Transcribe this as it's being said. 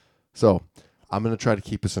So I'm going to try to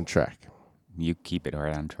keep us on track. You keep it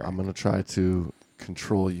right on track. I'm going to try to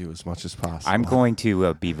control you as much as possible. I'm going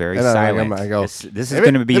to be very silent. I go, this is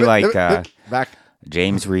going to be back.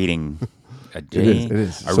 James reading. It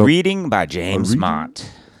is. A reading by James Mott.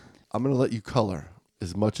 I'm going to let you color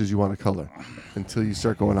as much as you want to color until you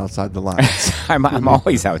start going outside the lines. I'm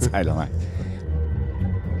always outside the line.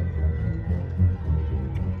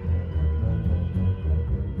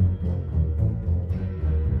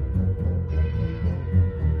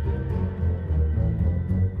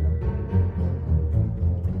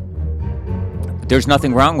 There's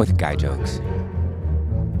nothing wrong with guy jokes.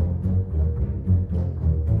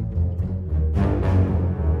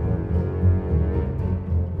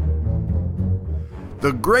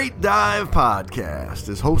 The Great Dive Podcast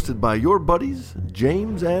is hosted by your buddies,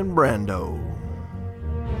 James and Brando.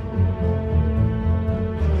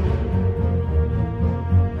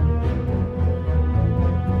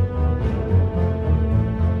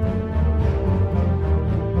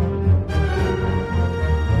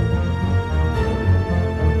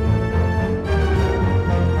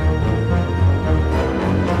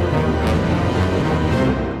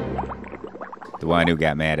 The one who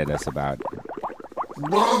got mad at us about.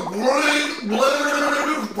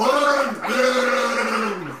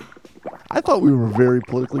 I thought we were very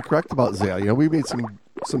politically correct about Zalia. We made some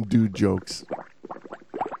dude jokes.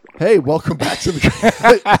 Hey, welcome back to the Great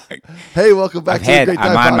Dive Podcast.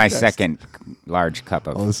 I'm on my second large cup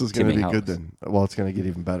of. Oh, this is going to be Helms. good then. Well, it's going to get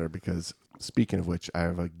even better because speaking of which, I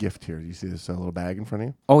have a gift here. Do you see this little bag in front of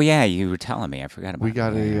you? Oh yeah, you were telling me. I forgot about. We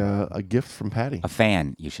got that. a gift from Patty. A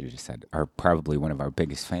fan. You should have just said, or probably one of our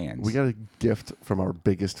biggest fans. We got a gift from our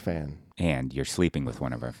biggest fan. And you're sleeping with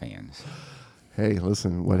one of our fans. Hey,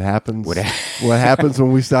 listen, what happens what happens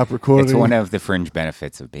when we stop recording? It's one of the fringe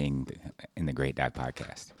benefits of being in the Great Dive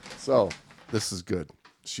Podcast. So, this is good.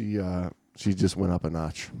 She just went up a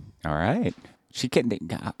notch. All right.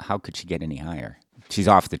 How could she get any higher? She's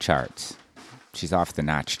off the charts. She's off the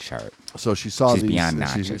notch chart. So she saw she's these. Beyond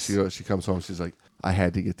notches. She comes home. She's like, I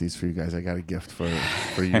had to get these for you guys. I got a gift for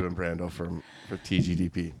you and Brando for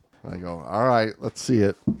TGDP. I go, all right, let's see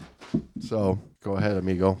it. So go ahead,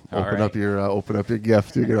 amigo. Open up your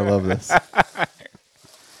gift. You're gonna love this.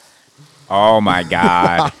 Oh my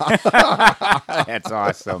God, that's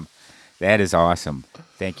awesome. That is awesome.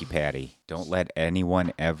 Thank you, Patty. Don't let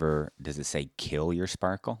anyone ever, does it say kill your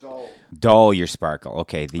sparkle? Dull your sparkle.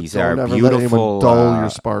 Okay, these are beautiful, dull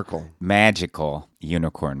your sparkle. Magical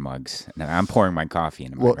unicorn mugs. Now, I'm pouring my coffee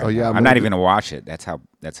in a mug. Yeah, I'm not even going to wash it. That's how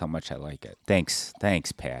much I like it. Thanks,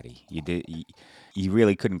 Patty. You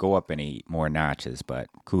really couldn't go up any more notches, but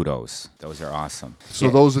kudos. Those are awesome.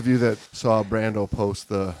 So those of you that saw Brando post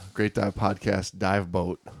the Great Dive Podcast dive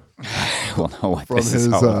boat, will know what this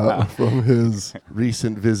is all about. From his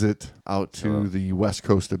recent visit out to the west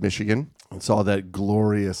coast of Michigan and saw that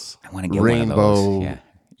glorious rainbow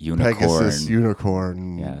Pegasus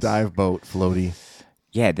unicorn dive boat floaty.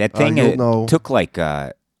 Yeah, that thing took like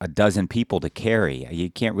a dozen people to carry.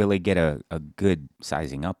 You can't really get a good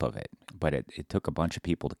sizing up of it, but it took a bunch of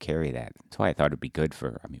people to carry that. That's why I thought it'd be good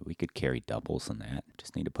we could carry doubles in that.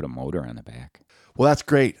 Just need to put a motor on the back. Well, that's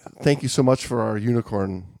great. Thank you so much for our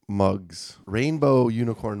unicorn mugs, rainbow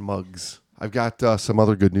unicorn mugs. I've got some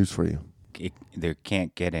other good news for you. There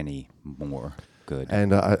can't get any more good.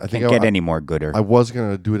 And I think can't get any more gooder. I was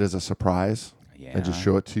going to do it as a surprise and just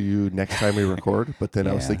show it to you next time we record. But then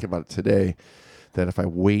I was thinking about it today that if I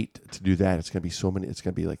wait to do that, it's going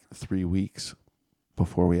to be like 3 weeks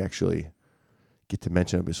before we actually get to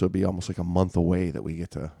mention it. So it'll be almost like a month away that we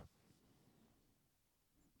get to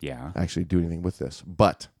actually do anything with this.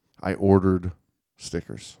 But I ordered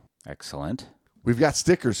stickers. Excellent. We've got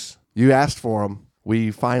stickers. You asked for them.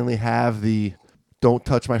 We finally have the don't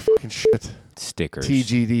touch my fucking shit stickers.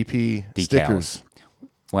 TGDP decals. Stickers.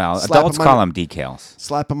 Well, adults call them decals.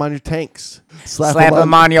 Slap them on your tanks. Slap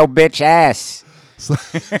them on your bitch ass.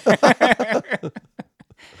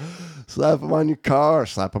 Slap them on your car.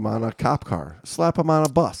 Slap them on a cop car. Slap them on a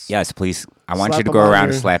bus. Yes, please. I want you to go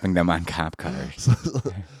around slapping them on cop cars.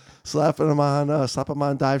 Slap them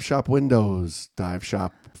on dive shop windows, dive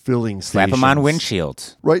shop filling stations. Slap them on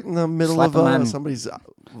windshields. Right in the middle of somebody's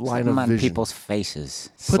line of vision. On people's faces.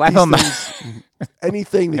 Slap them on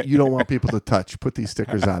anything that you don't want people to touch. Put these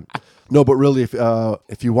stickers on. No, but really,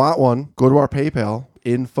 if you want one, go to our PayPal,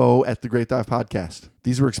 info@thegreatdivepodcast.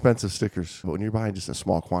 These were expensive stickers, but when you're buying just a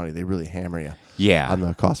small quantity, they really hammer you on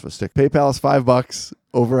the cost of a stick. PayPal is $5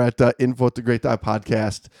 over at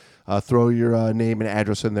info@thegreatdivepodcast. Throw your name and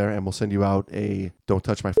address in there, and we'll send you out a "Don't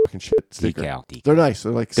touch my fucking shit" sticker. Decal. They're nice.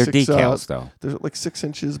 They're like they're decals though. They're like 6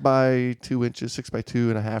 inches by 2 inches, 6 by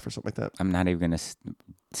 2.5 or something like that. I'm not even gonna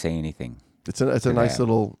say anything. It's a nice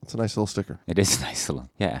little sticker. It is a nice little.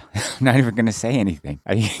 Yeah, I'm not even gonna say anything.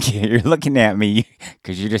 You're looking at me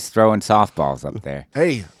because you're just throwing softballs up there.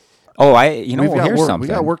 Hey. Oh, here's something. We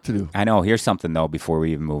got work to do. I know. Here's something, though, before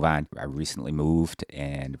we even move on. I recently moved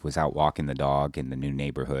and was out walking the dog in the new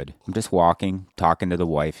neighborhood. I'm just walking, talking to the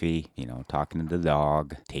wifey, talking to the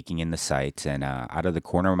dog, taking in the sights. And out of the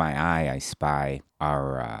corner of my eye, I spy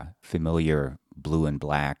our familiar blue and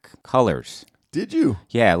black colors. Did you?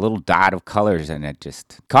 Yeah, a little dot of colors, and it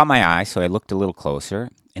just caught my eye, so I looked a little closer.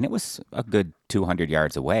 And it was a good 200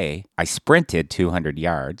 yards away. I sprinted 200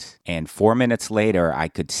 yards, and 4 minutes later, I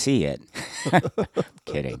could see it.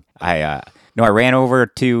 Kidding. I ran over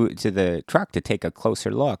to the truck to take a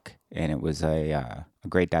closer look, and it was a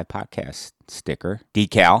Great Dive Podcast sticker,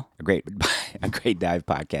 decal, a Great Dive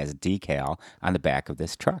Podcast decal on the back of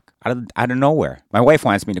this truck, out of nowhere. My wife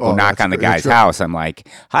wants me to go knock on the guy's house. I'm like,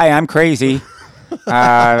 "Hi, I'm crazy.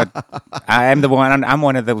 I'm the one. I'm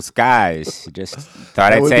one of those guys. Just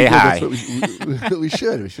thought I'd say hi." We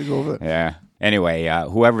should go over it. Yeah. Anyway,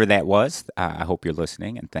 whoever that was, I hope you're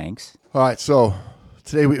listening, and thanks. All right. So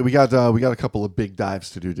today we got a couple of big dives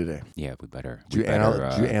to do today. Yeah, we better. Did you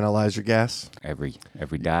analyze your gas? Every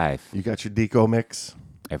dive. You got your deco mix?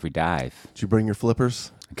 Every dive. Did you bring your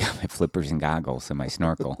flippers? I got my flippers and goggles and my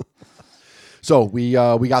snorkel. So we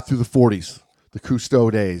got through the 40s, the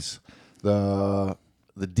Cousteau days. The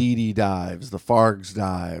DD dives, the Fargs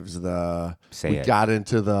dives, got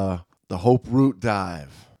into the Hope Root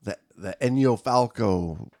dive, the Ennio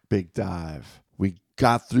Falco big dive. We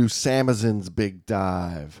got through Samazin's big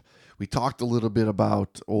dive. We talked a little bit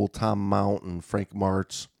about old Tom Mount and Frank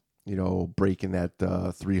Martz, breaking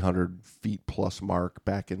that 300 feet plus mark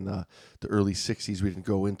back in the early 60s. We didn't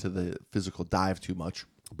go into the physical dive too much,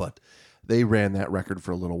 but they ran that record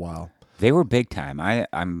for a little while. They were big time.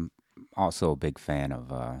 I'm also a big fan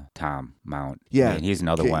of Tom Mount. Yeah, he's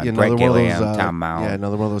another one. Brett Gilliam, Tom Mount. Yeah,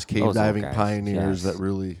 another one of those cave diving pioneers that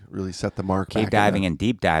really set the mark. Cave diving and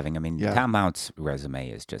deep diving. I mean, Tom Mount's resume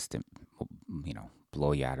is just,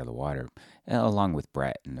 blow you out of the water, along with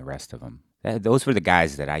Brett and the rest of them. Those were the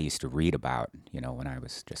guys that I used to read about, when I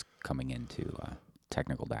was just coming into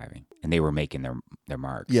technical diving, and they were making their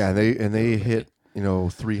marks. Yeah, they hit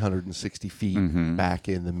 360 feet back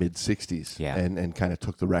in the mid 60s, and kind of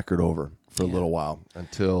took the record over for a little while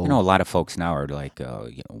until a lot of folks now are like,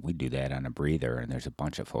 we do that on a breather, and there's a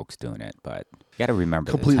bunch of folks doing it, but you got to remember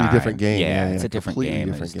completely different game. Yeah, it's a different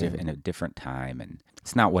game. It's in a different time, and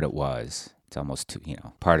it's not what it was. It's almost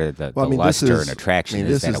part of the luster and attraction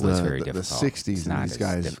is that it was very difficult. The 60s, and these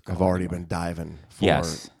guys have already been diving for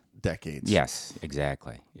decades. Yes,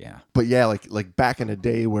 exactly. Yeah, but like back in a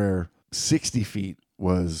day where 60 feet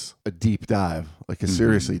was a deep dive, like a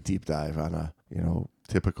seriously deep dive on a,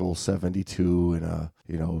 typical 72 and a,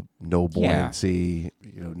 no buoyancy,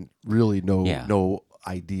 really no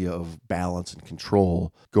idea of balance and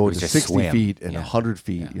control. Going to 60 feet and 100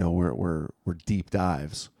 feet, we're deep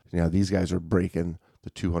dives. These guys are breaking the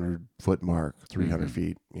 200-foot mark, 300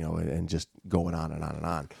 feet, and just going on and on and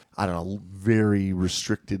on. I don't know, very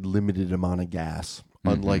restricted, limited amount of gas.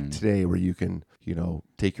 Unlike today where you can,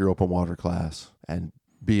 take your open water class and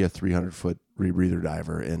be a 300-foot rebreather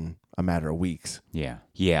diver in a matter of weeks. Yeah.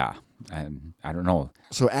 I don't know.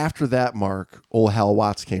 So after that mark, old Hal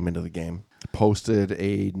Watts came into the game, posted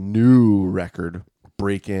a new record,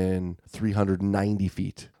 breaking 390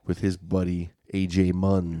 feet with his buddy A.J.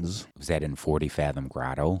 Munns. Was that in 40 Fathom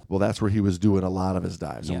Grotto? Well, that's where he was doing a lot of his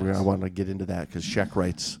dives. Yes. And I want to get into that because Sheck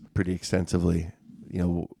writes pretty extensively.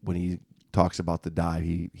 When he talks about the dive,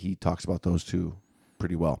 he talks about those two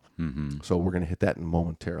pretty well. So we're going to hit that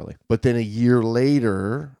momentarily. But then a year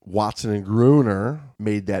later, Watson and Gruner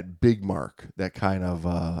made that big mark that kind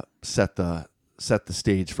of set the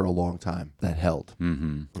stage for a long time. That held.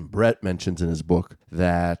 And Brett mentions in his book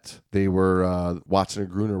that they were, Watson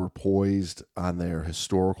and Gruner were poised on their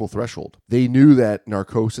historical threshold. They knew that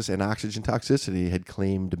narcosis and oxygen toxicity had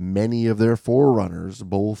claimed many of their forerunners.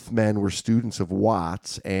 Both men were students of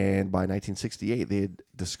Watts, and by 1968, they had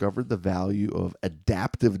discovered the value of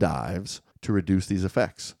adaptive dives to reduce these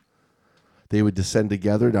effects. They would descend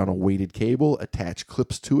together down a weighted cable, attach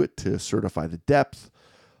clips to it to certify the depth.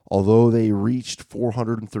 Although they reached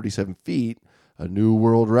 437 feet, a new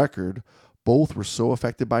world record, both were so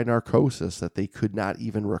affected by narcosis that they could not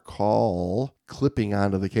even recall clipping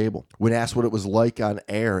onto the cable. When asked what it was like on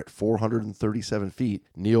air at 437 feet,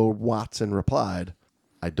 Neil Watson replied,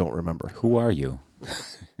 I don't remember. Who are you?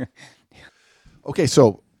 Okay,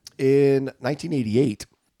 so in 1988,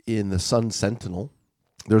 in the Sun Sentinel,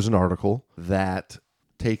 there's an article that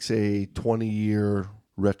takes a 20-year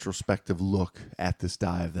retrospective look at this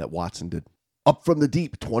dive that Watson did. Up from the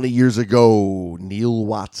deep 20 years ago, Neil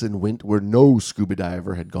Watson went where no scuba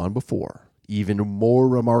diver had gone before. Even more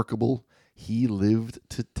remarkable, he lived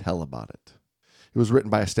to tell about it. It was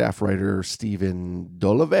written by a staff writer, Stephen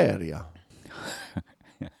D'Oliveira.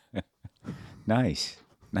 Nice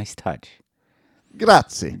touch.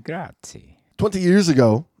 Grazie. 20 years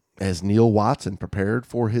ago, as Neil Watson prepared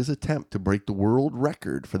for his attempt to break the world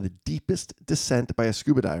record for the deepest descent by a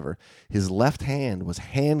scuba diver, his left hand was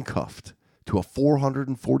handcuffed to a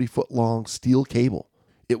 440-foot-long steel cable.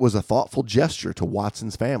 It was a thoughtful gesture to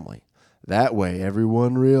Watson's family. That way,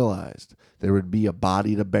 everyone realized there would be a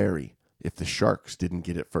body to bury if the sharks didn't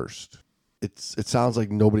get it first. It sounds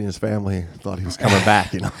like nobody in his family thought he was coming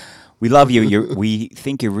back, you know. We love you. We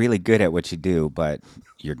think you're really good at what you do, but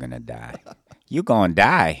you're going to die. You going to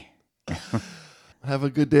die. Have a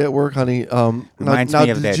good day at work, honey. Reminds me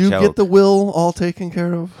of that joke. Did you get the will all taken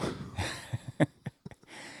care of?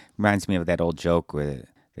 Reminds me of that old joke where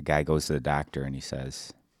the guy goes to the doctor and he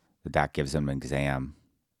says, the doc gives him an exam.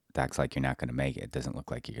 The doc's like, you're not going to make it. It doesn't look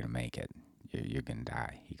like you're going to make it. You're going to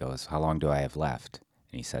die. He goes, how long do I have left?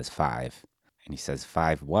 And he says, 5. And he says,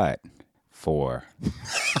 5 what? 4.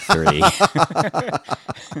 3.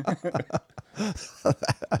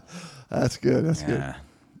 That's good. That's good.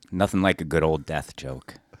 Nothing like a good old death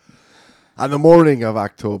joke. On the morning of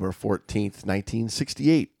October 14th,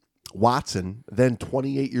 1968, Watson, then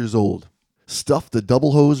 28 years old, stuffed a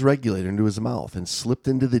double hose regulator into his mouth and slipped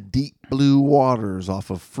into the deep blue waters off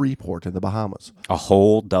of Freeport in the Bahamas. A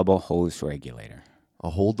whole double hose regulator. A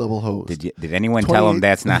whole double hose. Did anyone tell him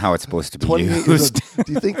that's not how it's supposed to be used?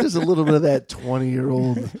 Do you think there's a little bit of that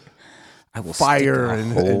 20-year-old fire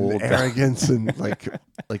and arrogance and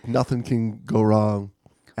like nothing can go wrong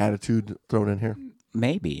attitude thrown in here?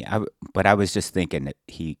 Maybe. But I was just thinking that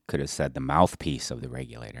he could have said the mouthpiece of the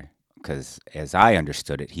regulator. Because as I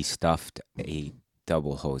understood it, he stuffed a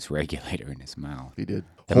double hose regulator in his mouth. He did.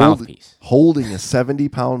 The mouthpiece. Holding a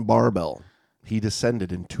 70-pound barbell, he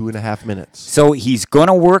descended in 2.5 minutes. So he's going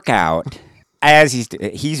to work out as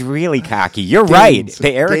he's really cocky. You're right.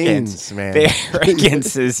 The arrogance, man. The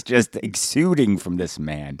arrogance is just exuding from this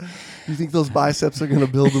man. You think those biceps are going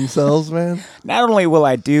to build themselves, man? Not only will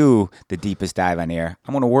I do the deepest dive on air,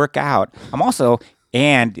 I'm going to work out. I'm also,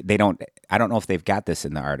 and I don't know if they've got this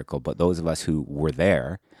in the article, but those of us who were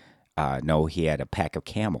there know he had a pack of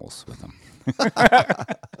camels with him.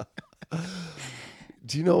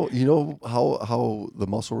 Do you know how the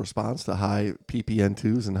muscle responds to high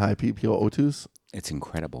PPN2s and high PPO2s? It's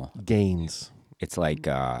incredible. Gains. It's like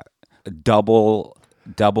a double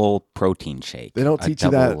protein shake. They don't teach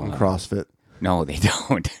you that in CrossFit. No, they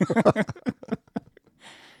don't.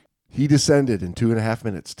 He descended in 2.5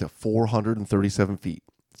 minutes to 437 feet,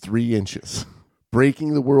 3 inches,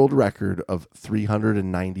 breaking the world record of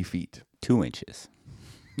 390 feet. 2 inches.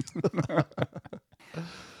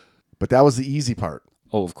 But that was the easy part.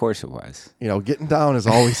 Oh, of course it was. You know, getting down is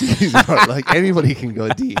always the easy part. Like, anybody can go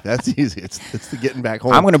deep. That's easy. It's the getting back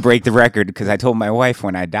home. I'm going to break the record because I told my wife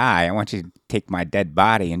when I die, I want you to take my dead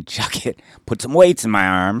body and chuck it, put some weights in my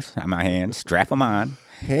arms, on my hands, strap them on,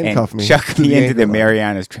 handcuff me, chuck me into the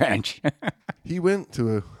Marianas Trench. He went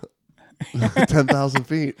to 10,000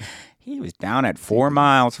 feet. He was down at 4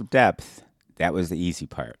 miles of depth. That was the easy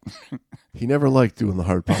part. He never liked doing the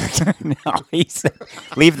hard part. No, he said,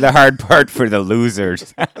 leave the hard part for the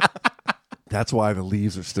losers. That's why the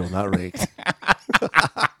leaves are still not raked.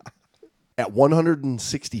 At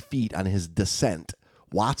 160 feet on his descent,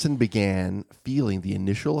 Watson began feeling the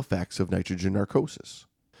initial effects of nitrogen narcosis.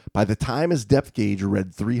 By the time his depth gauge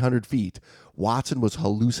read 300 feet, Watson was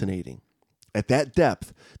hallucinating. At that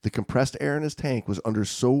depth, the compressed air in his tank was under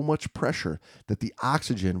so much pressure that the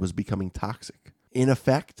oxygen was becoming toxic. In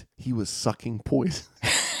effect, he was sucking poison.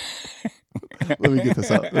 Let me get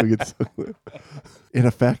this out. In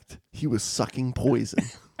effect, he was sucking poison.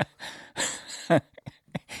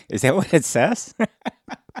 Is that what it says?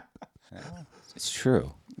 It's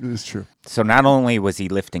true. It is true. So not only was he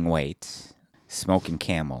lifting weights, smoking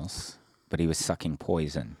Camels, but he was sucking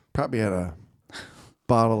poison. Probably had a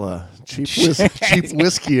bottle of cheap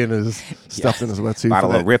whiskey in his stuffed in his wetsuit.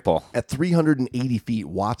 Bottle of Ripple. At 380 feet,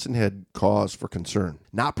 Watson had cause for concern.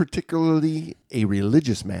 Not particularly a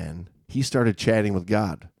religious man, he started chatting with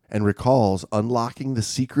God and recalls unlocking the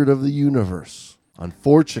secret of the universe.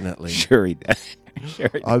 Unfortunately, sure he does.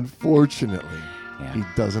 Unfortunately, he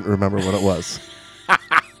doesn't remember what it was.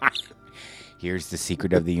 Here's the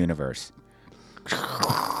secret of the universe.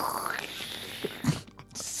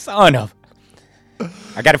 Son of...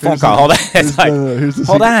 I got a phone call. Hold on. It's like,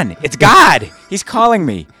 hold on. It's God. He's calling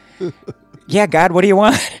me. Yeah, God, what do you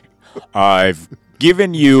want? I've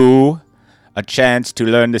given you a chance to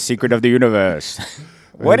learn the secret of the universe.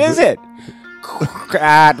 What is it?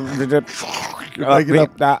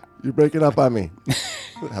 You're breaking up on me.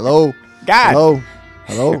 Hello? God.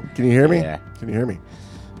 Hello? Can you hear me? Yeah. Can you hear me?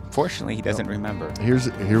 Fortunately, he doesn't remember.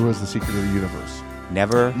 Here was the secret of the universe.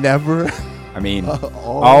 Never. I mean,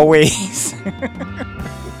 always.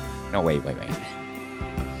 No, wait.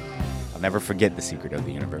 I'll never forget the secret of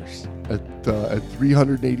the universe. At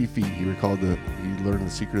 380 feet, he learned the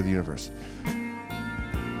secret of the universe.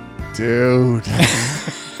 Dude.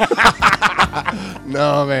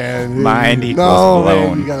 No, man. Mind equals blown.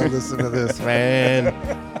 Man, you gotta listen to this, man.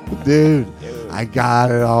 Dude, I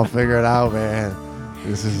got it all figured out, man.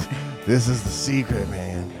 This is the secret,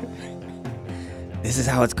 man. This is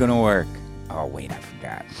how it's gonna work. Oh, wait, I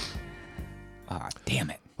forgot. Ah, damn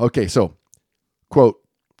it. Okay, so, quote,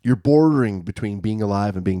 "You're bordering between being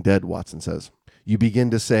alive and being dead," Watson says. You begin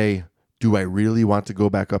to say, "Do I really want to go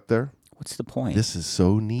back up there? What's the point? This is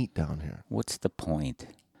so neat down here." What's the point?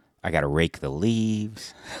 I got to rake the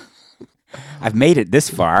leaves. I've made it this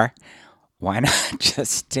far. Why not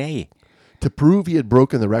just stay? To prove he had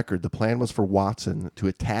broken the record, the plan was for Watson to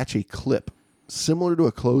attach a clip similar to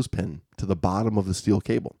a clothespin to the bottom of the steel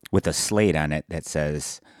cable. With a slate on it that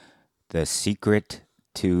says, "The secret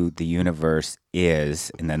to the universe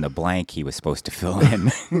is," and then the blank he was supposed to fill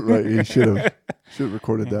in. Right, he should have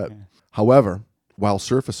recorded that. However, while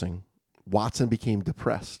surfacing, Watson became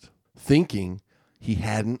depressed, thinking he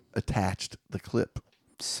hadn't attached the clip.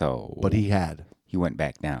 But he had. He went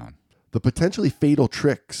back down. The potentially fatal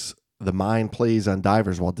tricks the mind plays on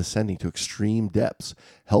divers while descending to extreme depths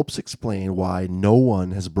helps explain why no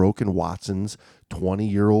one has broken Watson's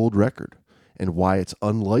 20-year-old record and why it's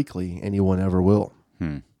unlikely anyone ever will.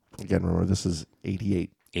 Again, remember, this is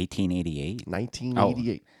 88. 1888?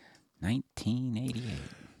 1988. 1988.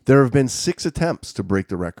 There have been 6 attempts to break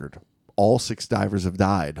the record. All 6 divers have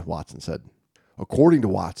died, Watson said. According to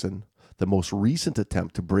Watson, the most recent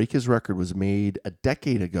attempt to break his record was made a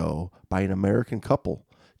decade ago by an American couple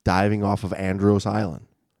diving off of Andros Island.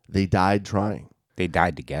 They died trying. They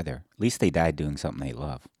died together. At least they died doing something they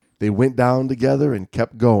love. They went down together and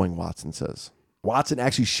kept going, Watson says. Watson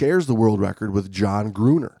actually shares the world record with John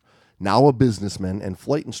Gruner, now a businessman and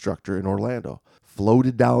flight instructor in Orlando.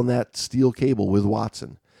 Floated down that steel cable with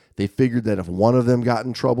Watson. They figured that if one of them got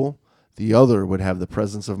in trouble, the other would have the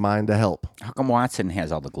presence of mind to help. How come Watson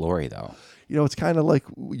has all the glory, though? You know, it's kind of like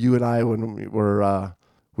you and I when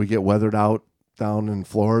we get weathered out down in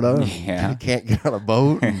Florida. Yeah. Can't get on a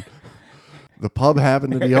boat. And the pub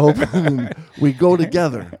happened to be open. And we go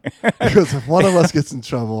together. Because if one of us gets in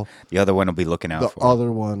trouble, the other one will be looking out for the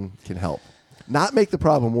other one can help. Not make the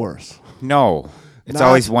problem worse. No. It's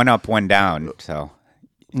always one up, one down. So,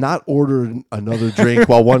 not order another drink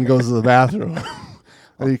while one goes to the bathroom.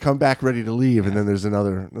 And you come back ready to leave, and then there's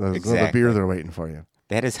another beer there waiting for you.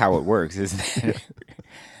 That is how it works, isn't it?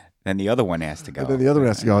 Then the other one has to go. And then the other one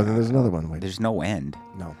has to go, and then there's another one waiting. There's no end.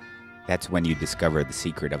 No. That's when you discover the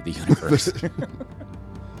secret of the universe.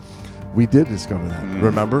 We did discover that.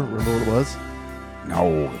 Remember what it was?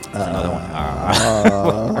 No. It's another one.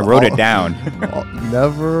 I wrote it down.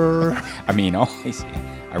 Never. I mean, always.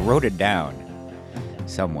 I wrote it down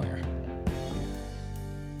somewhere.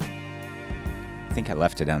 I think I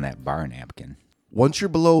left it on that bar napkin. Once you're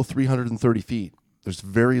below 330 feet, there's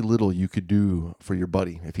very little you could do for your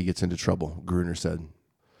buddy if he gets into trouble, Gruner said.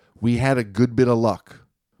 We had a good bit of luck.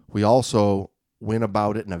 We also went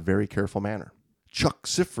about it in a very careful manner. Chuck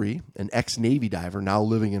Sifrey, an ex-Navy diver now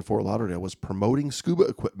living in Fort Lauderdale, was promoting scuba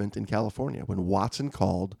equipment in California when Watson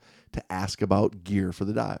called to ask about gear for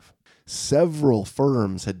the dive. Several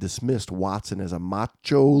firms had dismissed Watson as a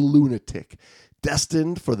macho lunatic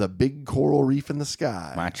destined for the big coral reef in the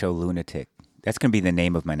sky. Macho Lunatic. That's going to be the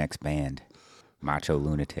name of my next band. Macho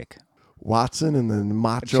Lunatic. Watson and the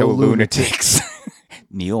Macho Lunatics.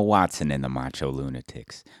 Neil Watson and the Macho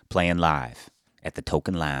Lunatics. Playing live at the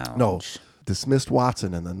Token Lounge. No, dismissed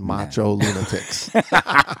Watson and the Macho Lunatics.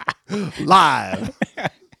 Live.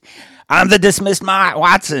 I'm the dismissed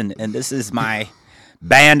Watson, and this is my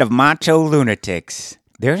band of Macho Lunatics.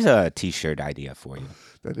 There's a T-shirt idea for you.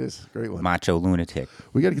 That is a great one. Macho Lunatic.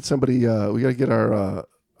 We got to get somebody. We got to get our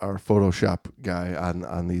Photoshop guy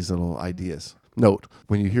on these little ideas. Note,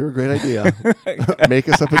 when you hear a great idea, make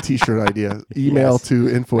us up a T-shirt idea. Email to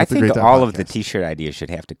info@thegreat.podcast. I think all of the T-shirt ideas should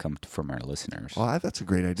have to come from our listeners. Well, that's a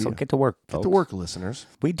great idea. So get to work, folks. Get to work, listeners.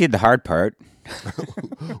 We did the hard part.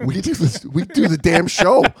 We do the damn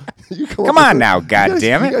show. Come on now,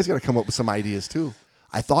 goddammit. You guys got to come up with some ideas, too.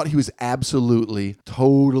 I thought he was absolutely,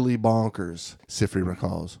 totally bonkers, Sifri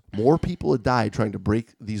recalls. More people had died trying to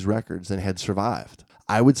break these records than had survived.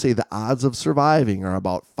 I would say the odds of surviving are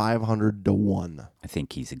about 500 to 1. I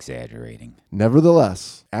think he's exaggerating.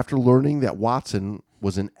 Nevertheless, after learning that Watson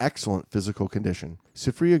was in excellent physical condition,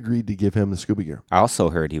 Sifri agreed to give him the scuba gear. I also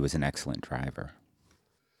heard he was an excellent driver.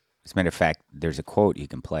 As a matter of fact, there's a quote you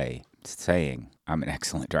can play saying, "I'm an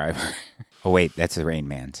excellent driver." Oh, wait, that's the Rain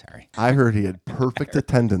Man, sorry. I heard he had perfect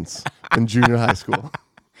attendance in junior high school.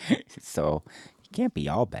 So he can't be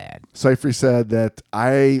all bad. Sifri said that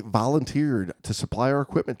I volunteered to supply our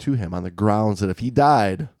equipment to him on the grounds that if he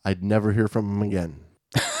died, I'd never hear from him again.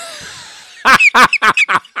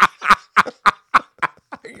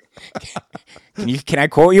 Can I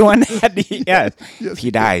quote you on that? Yes. If he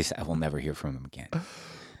dies, I will never hear from him again.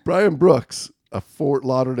 Brian Brooks, a Fort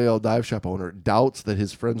Lauderdale dive shop owner, doubts that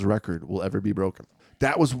his friend's record will ever be broken.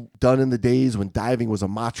 That was done in the days when diving was a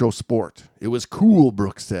macho sport. It was cool,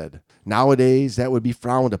 Brooks said. Nowadays, that would be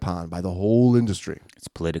frowned upon by the whole industry. It's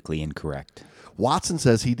politically incorrect. Watson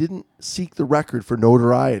says he didn't seek the record for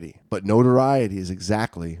notoriety, but notoriety is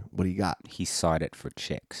exactly what he got. He sought it for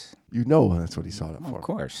chicks. You know that's what he sought it for. Of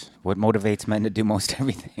course. What motivates men to do most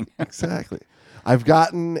everything. Exactly. I've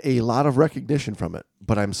gotten a lot of recognition from it,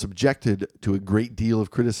 but I'm subjected to a great deal of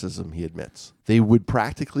criticism, he admits. They would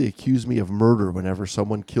practically accuse me of murder whenever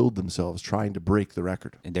someone killed themselves trying to break the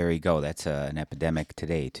record. And there you go. That's an epidemic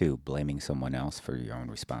today, too, blaming someone else for your own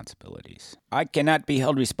responsibilities. I cannot be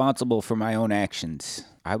held responsible for my own actions.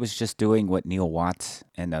 I was just doing what Neil Watts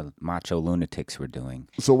and the macho lunatics were doing.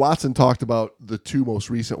 So Watson talked about the two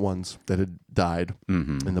most recent ones that had died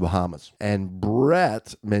in the Bahamas. And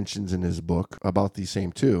Brett mentions in his book about these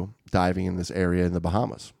same two diving in this area in the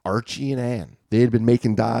Bahamas. Archie and Ann. They had been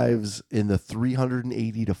making dives in the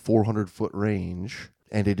 380 to 400 foot range,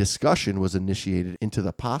 and a discussion was initiated into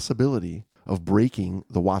the possibility of breaking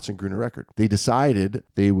the Watson-Gruner record. They decided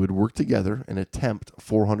they would work together and attempt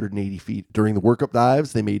 480 feet. During the workup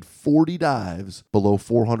dives, they made 40 dives below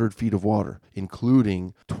 400 feet of water,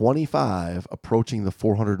 including 25 approaching the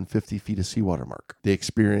 450 feet of seawater mark. They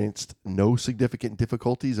experienced no significant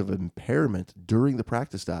difficulties of impairment during the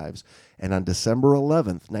practice dives, and on December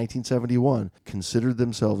 11th, 1971, considered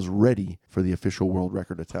themselves ready for the official world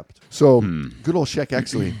record attempt. So, good old Sheck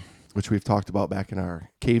Exley, which we've talked about back in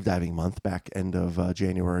our cave diving month, back end of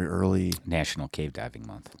January, early National Cave Diving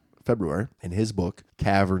Month. February. In his book,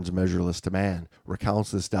 Caverns Measureless to Man,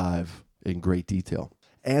 recounts this dive in great detail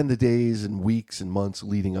and the days and weeks and months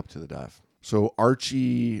leading up to the dive. So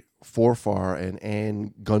Archie Forfar and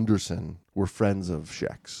Ann Gunderson were friends of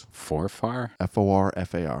Sheck's. Forfar?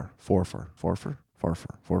 Forfar.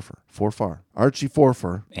 Forfar. Archie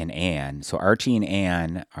Forfar. And Ann. So Archie and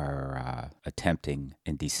Ann are attempting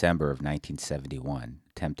in December of 1971,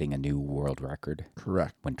 attempting a new world record.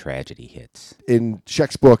 Correct. When tragedy hits. In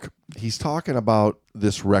Sheck's book, he's talking about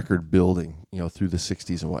this record building, through the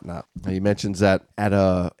 60s and whatnot. And he mentions that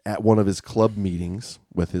at one of his club meetings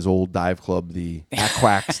with his old dive club, the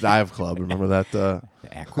Aquax Dive Club. Remember that? The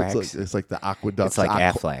Aquax? It's like the Aqueducts. It's like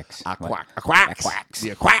Afflex. Aquax. The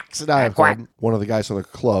Aquax Dive Club. One of the guys from the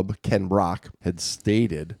club, Ken Brock, had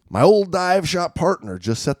stated, "My old dive shop partner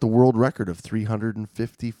just set the world record of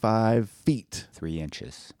 355 feet. 3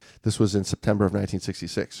 inches. This was in September of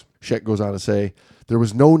 1966. Sheck goes on to say, there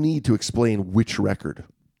was no need to explain which record.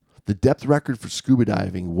 The depth record for scuba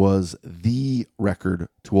diving was the record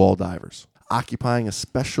to all divers, occupying a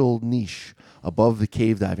special niche above the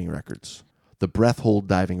cave diving records, the breath hold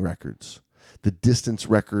diving records, the distance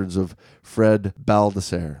records of Fred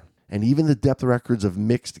Baldesser, and even the depth records of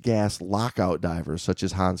mixed gas lockout divers such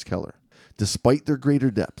as Hans Keller. Despite their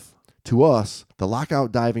greater depth, to us, the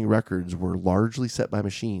lockout diving records were largely set by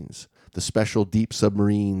machines, the special deep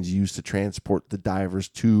submarines used to transport the divers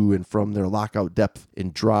to and from their lockout depth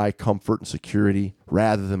in dry comfort and security,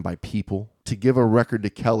 rather than by people. To give a record to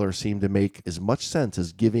Keller seemed to make as much sense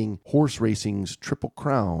as giving horse racing's Triple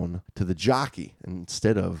Crown to the jockey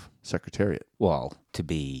instead of Secretariat. Well, to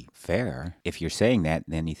be fair, if you're saying that,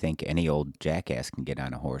 then you think any old jackass can get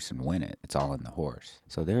on a horse and win it. It's all in the horse.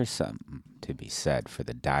 So there's something to be said for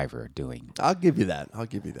the diver doing. I'll give you that.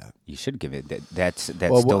 You should give it. That's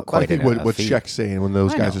still quite I think what Sheck's saying when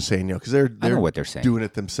those guys are saying, because they're I know what they're saying. Doing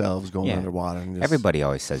it themselves, going underwater. And everybody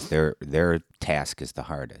always says their task is the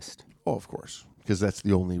hardest. Oh, of course. because that's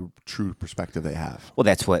the only true perspective they have. Well,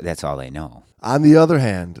 that's all they know. On the other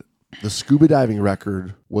hand, the scuba diving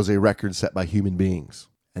record was a record set by human beings.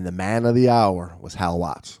 And the man of the hour was Hal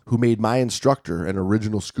Watts, who made my instructor and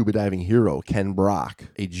original scuba diving hero, Ken Brock,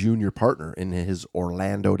 a junior partner in his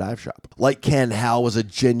Orlando dive shop. Like Ken, Hal was a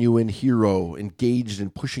genuine hero, engaged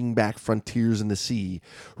in pushing back frontiers in the sea,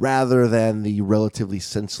 rather than the relatively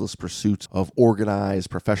senseless pursuits of organized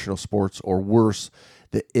professional sports, or worse,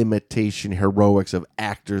 the imitation heroics of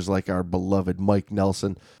actors like our beloved Mike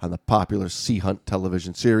Nelson on the popular Sea Hunt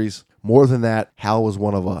television series. More than that, Hal was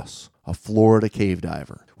one of us, a Florida cave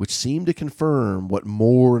diver, which seemed to confirm what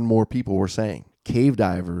more and more people were saying. Cave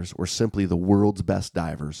divers were simply the world's best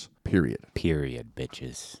divers, period. Period,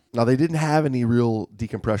 bitches. Now, they didn't have any real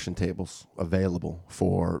decompression tables available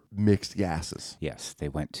for mixed gases. Yes, they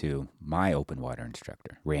went to my open water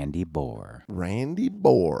instructor, Randy Bohr. Randy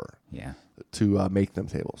Bohr. Yeah. To make them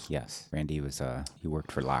tables. Yes. Randy was, he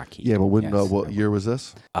worked for Lockheed. Yeah, but what year was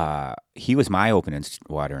this? He was my open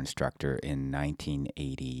water instructor in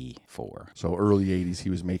 1984. So early 80s, he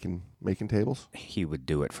was making tables? He would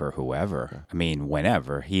do it for whoever. Okay. I mean,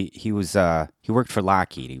 whenever. He worked for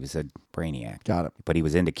Lockheed. He was a brainiac. Got it. But he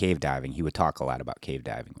was into cave diving. He would talk a lot about cave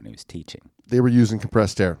diving when he was teaching. They were using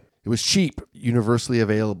compressed air. It was cheap, universally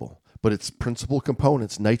available. But its principal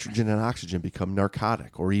components, nitrogen and oxygen, become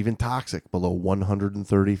narcotic or even toxic below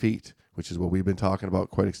 130 feet, which is what we've been talking about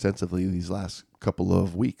quite extensively these last couple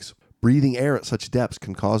of weeks. Breathing air at such depths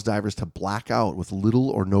can cause divers to black out with little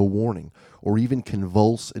or no warning, or even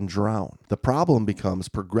convulse and drown. The problem becomes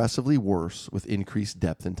progressively worse with increased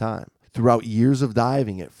depth and time. Throughout years of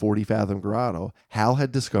diving at 40 Fathom Grotto, Hal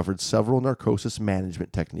had discovered several narcosis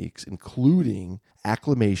management techniques, including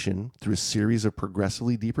acclimation through a series of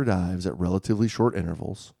progressively deeper dives at relatively short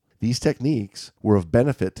intervals. These techniques were of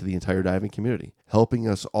benefit to the entire diving community, helping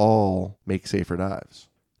us all make safer dives.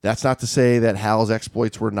 That's not to say that Hal's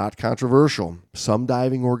exploits were not controversial. Some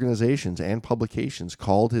diving organizations and publications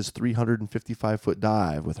called his 355-foot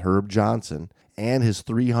dive with Herb Johnson and his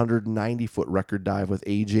 390-foot record dive with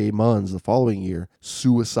A.J. Munns the following year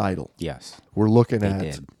suicidal. Yes. We're looking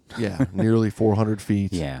at nearly 400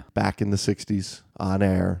 feet back in the 60s on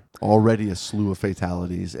air. Already a slew of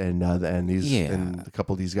fatalities, and a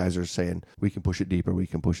couple of these guys are saying, we can push it deeper, we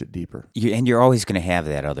can push it deeper. And you're always going to have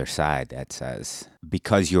that other side that says,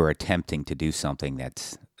 because you're attempting to do something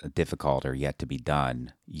that's difficult or yet to be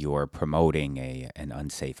done, you're promoting an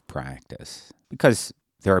unsafe practice. Because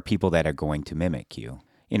there are people that are going to mimic you.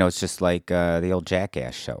 You know, it's just like the old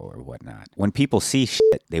Jackass show or whatnot. When people see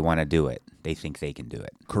shit, they want to do it. They think they can do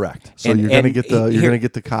it. Correct. So you're going to get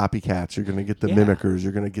the copycats. You're going to get the mimickers.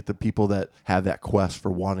 You're going to get the people that have that quest for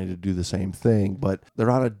wanting to do the same thing, but they're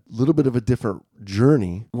on a little bit of a different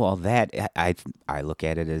journey. Well, that I look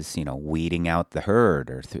at it as, weeding out the herd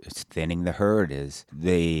or thinning the herd. Is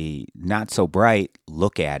they not so bright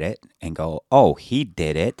look at it and go, oh, he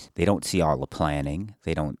did it. They don't see all the planning.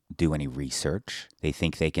 They don't do any research. They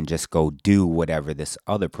think they can just go do whatever this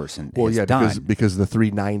other person has done. Because the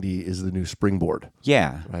 390 is the new springboard.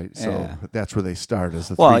 Yeah. Right. So that's where they start as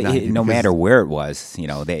the 390. Well, no matter where it was,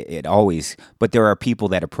 it always. But there are people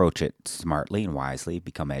that approach it smartly and wisely,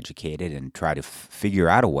 become educated, and try to figure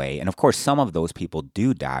out a way. And of course, some of those people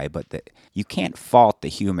do die, but you can't fault the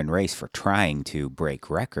human race for trying to break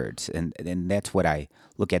records. And that's what I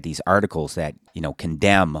look at these articles that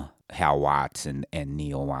condemn Hal Watts and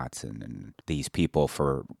Neil Watson and these people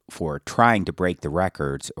for trying to break the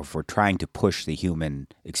records or for trying to push the human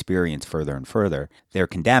experience further and further. They're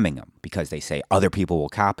condemning them because they say other people will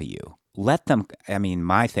copy you. Let them,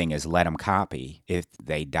 my thing is let them copy. If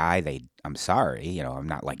they die, I'm sorry. I'm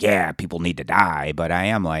not like, people need to die, but I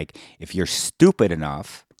am like, if you're stupid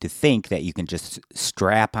enough to think that you can just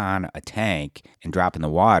strap on a tank and drop in the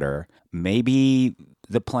water, maybe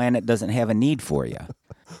the planet doesn't have a need for you.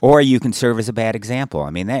 Or you can serve as a bad example.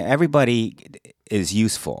 Everybody is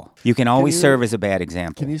useful. You can always serve as a bad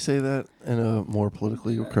example. Can you say that in a more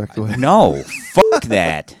politically correct way? No, fuck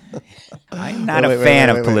that. I'm not a fan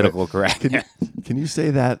of political correctness. Can you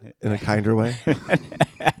say that in a kinder way?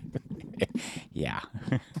 Yeah.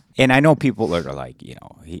 And I know people are like,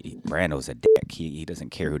 Brando's a dick. He doesn't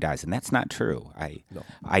care who dies. And that's not true.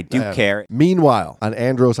 I do care. Meanwhile, on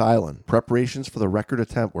Andros Island, preparations for the record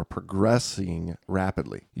attempt were progressing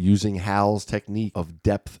rapidly, using Hal's technique of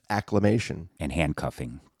depth acclimation. And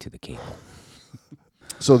handcuffing to the cable.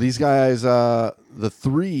 So these guys, the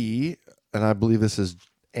three, and I believe this is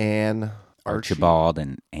Ann, Archibald,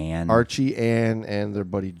 and Ann. Archie, Ann, and their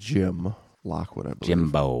buddy Jim Lockwood, I believe.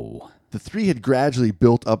 Jimbo. The three had gradually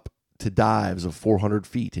built up to dives of 400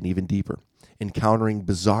 feet and even deeper, encountering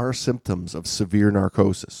bizarre symptoms of severe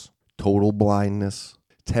narcosis, total blindness,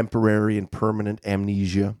 temporary and permanent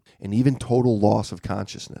amnesia, and even total loss of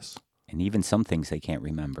consciousness. And even some things they can't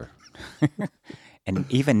remember. And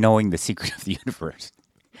even knowing the secret of the universe.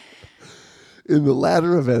 In the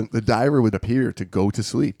latter event, the diver would appear to go to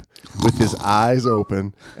sleep with his eyes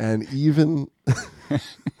open and even...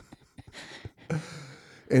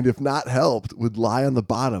 and if not helped, would lie on the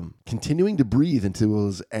bottom, continuing to breathe until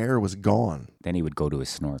his air was gone. Then he would go to his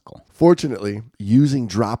snorkel. Fortunately, using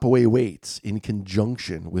drop-away weights in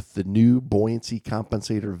conjunction with the new buoyancy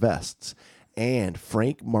compensator vests and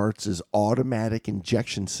Frank Martz's automatic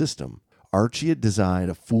injection system, Archie had designed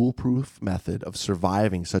a foolproof method of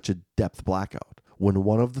surviving such a depth blackout. When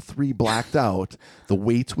one of the three blacked out, the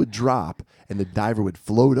weights would drop and the diver would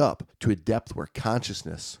float up to a depth where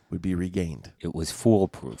consciousness would be regained. It was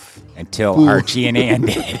foolproof until Archie and Ann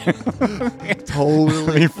did.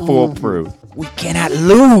 Totally foolproof. We cannot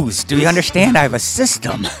lose. Do you understand? I have a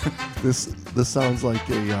system. This sounds like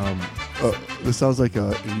a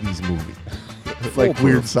 80s movie. Like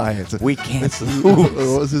Weird Science. We can't lose. What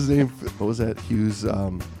was his name? What was that Hughes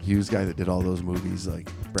guy that did all those movies like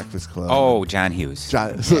Breakfast Club? Oh, John Hughes. So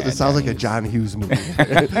it sounds like a John Hughes movie.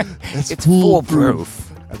 It's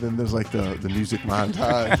foolproof. And then there's like the music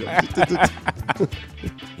montage.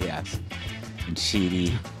 Yes. And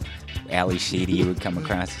Sheedy, Ali Sheedy would come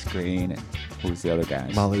across the screen. And who's the other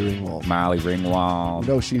guy? Molly Ringwald. Molly Ringwald.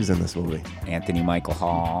 No, she's in this movie. Anthony Michael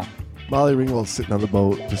Hall. Molly Ringwald's sitting on the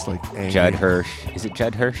boat, just like angry. Judd Hirsch. Is it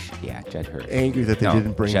Judd Hirsch? Yeah, Judd Hirsch. Angry that they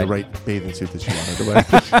didn't bring the right bathing suit that she wanted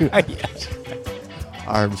to wear. Yes.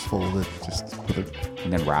 Arms folded, just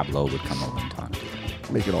and then Rob Lowe would come over and talk to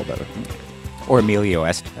her. Make it all better. Or Emilio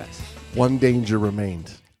Estevez. One danger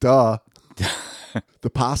remained. Duh. The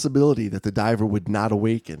possibility that the diver would not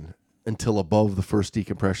awaken until above the first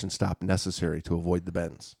decompression stop necessary to avoid the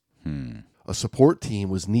bends. A support team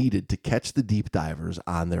was needed to catch the deep divers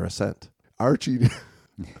on their ascent. Archie,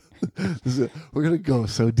 we're going to go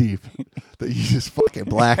so deep that you just fucking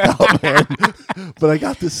black out, man. But I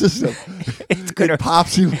got this system. It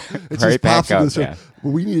pops you. It just pops you. Yeah. But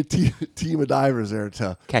we need a team of divers there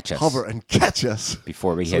to catch us, hover and catch us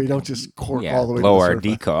before we so hit. We don't just cork all the way. Blow to the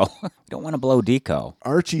our surface. deco. We don't want to blow deco.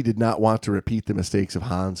 Archie did not want to repeat the mistakes of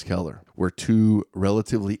Hans Keller, where two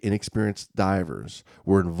relatively inexperienced divers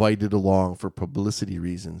were invited along for publicity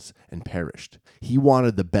reasons and perished. He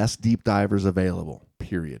wanted the best deep divers available,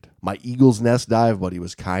 period. My Eagle's Nest dive buddy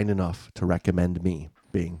was kind enough to recommend me,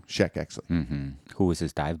 being Sheck Exley. Mm-hmm. Who was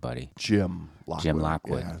his dive buddy? Jim Lockwood. Jim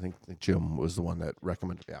Lockwood. Yeah, I think Jim was the one that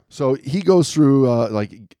recommended. Yeah. So he goes through,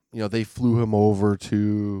 they flew him over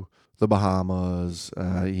to the Bahamas.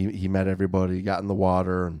 He met everybody, got in the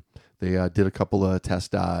water, and they did a couple of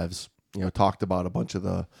test dives. Talked about a bunch of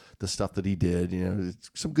the stuff that he did.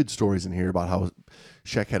 Some good stories in here about how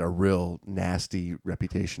Sheck had a real nasty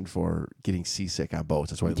reputation for getting seasick on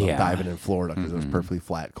boats. That's why he loved diving in Florida, because it was perfectly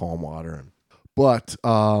flat, calm water. But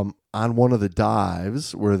on one of the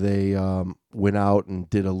dives where they went out and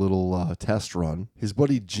did a little test run, his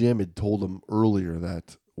buddy Jim had told him earlier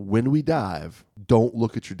that when we dive, don't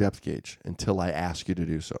look at your depth gauge until I ask you to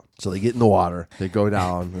do so. So they get in the water, they go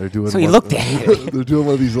down, they're doing. So he looked at it. They're doing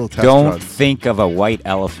one of these little test runs. Don't think of a white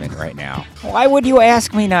elephant right now. Why would you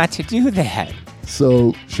ask me not to do that?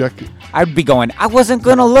 So Sheck, I'd be going, I wasn't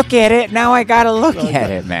gonna look at it. Now I gotta look at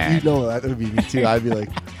it, man. That would be me too. I'd be like,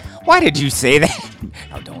 why did you say that?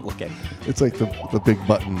 No, don't look at it. It's like the big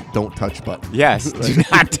button, don't touch button. Yes, do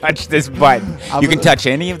not touch this button. You can touch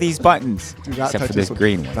any of these buttons except for this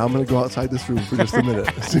green one. Now I'm going to go outside this room for just a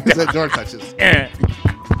minute. As soon as that door touches.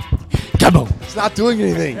 Kaboom. It's not doing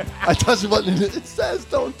anything. I touch the button and it says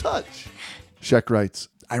don't touch. Sheck writes,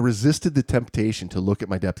 I resisted the temptation to look at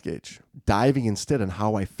my depth gauge, diving instead on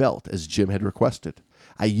how I felt as Jim had requested.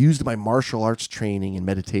 I used my martial arts training and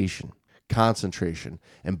meditation, concentration,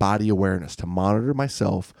 and body awareness to monitor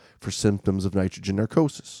myself for symptoms of nitrogen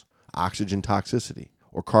narcosis, oxygen toxicity,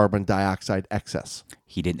 or carbon dioxide excess.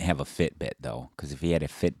 He didn't have a Fitbit, though, because if he had a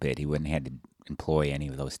Fitbit, he wouldn't have to employ any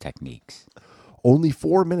of those techniques. Only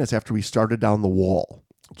 4 minutes after we started down the wall,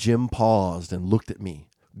 Jim paused and looked at me,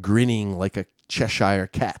 grinning like a Cheshire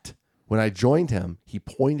cat. When I joined him, he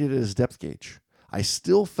pointed at his depth gauge. I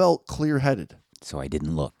still felt clear-headed. So I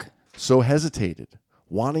didn't look. So hesitated,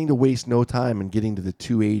 wanting to waste no time in getting to the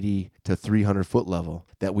 280 to 300 foot level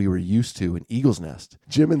that we were used to in Eagle's Nest.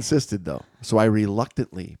 Jim insisted, though, so I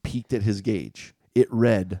reluctantly peeked at his gauge. It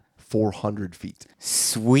read 400 feet.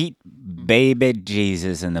 Sweet baby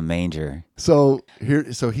Jesus in the manger. So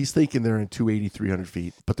he's thinking they're in 280, 300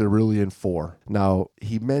 feet, but they're really in 4. Now,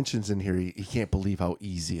 he mentions in here he can't believe how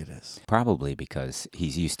easy it is. Probably because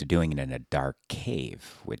he's used to doing it in a dark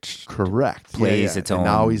cave, which correct plays its own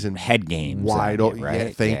now he's in head games. Wide open, right? Yeah,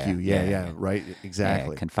 thank you. Yeah, right,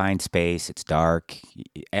 exactly. Confined space, it's dark.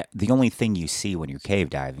 The only thing you see when you're cave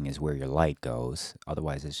diving is where your light goes.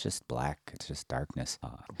 Otherwise, it's just black. It's just darkness.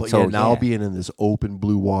 Now being in this open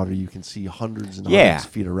blue water, you can see hundreds and hundreds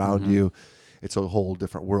of feet around you. It's a whole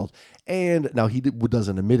different world. And now he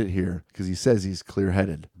doesn't admit it here because he says he's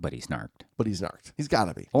clear-headed. But he's narked. He's got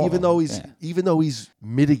to be. Even though he's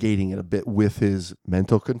mitigating it a bit with his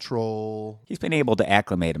mental control. He's been able to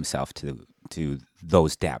acclimate himself to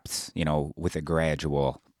those depths, with a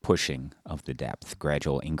gradual pushing of the depth,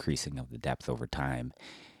 gradual increasing of the depth over time.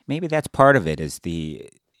 Maybe that's part of it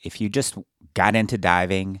if you just got into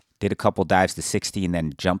diving, did a couple dives to 60 and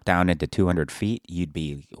then jumped down into 200 feet, you'd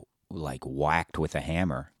be like whacked with a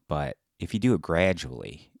hammer. But if you do it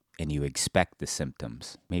gradually and you expect the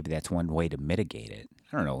symptoms, maybe that's one way to mitigate it.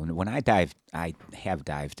 I don't know. When I have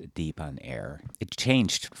dived deep on air. It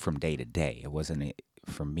changed from day to day. It wasn't,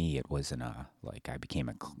 for me, it wasn't like I became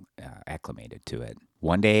acclimated to it.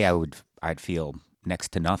 One day I'd feel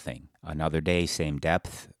next to nothing. Another day, same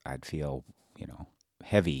depth, I'd feel,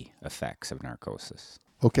 heavy effects of narcosis.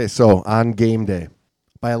 Okay, so on game day,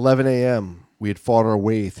 by 11 a.m., we had fought our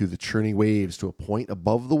way through the churning waves to a point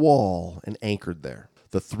above the wall and anchored there.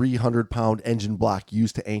 The 300-pound engine block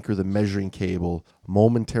used to anchor the measuring cable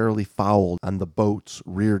momentarily fouled on the boat's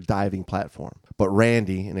rear diving platform. But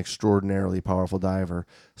Randy, an extraordinarily powerful diver,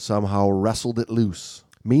 somehow wrestled it loose.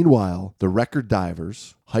 Meanwhile, the record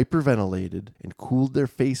divers hyperventilated and cooled their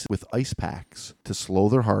faces with ice packs to slow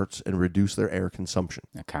their hearts and reduce their air consumption.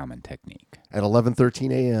 A common technique. At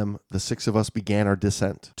 11:13 a.m., the 6 of us began our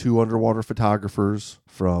descent. 2 underwater photographers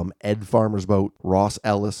from Ed Farmer's boat, Ross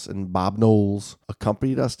Ellis and Bob Knowles,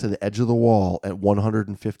 accompanied us to the edge of the wall at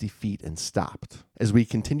 150 feet and stopped. As we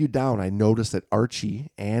continued down, I noticed that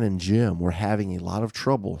Archie, Ann, and Jim were having a lot of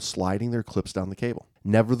trouble sliding their clips down the cable.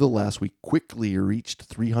 Nevertheless, we quickly reached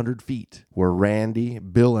 300 feet, where Randy,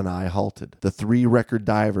 Bill, and I halted. The 3 record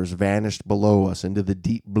divers vanished below us into the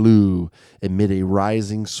deep blue amid a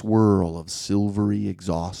rising swirl of silvery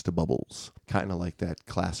exhaust bubbles. Kind of like that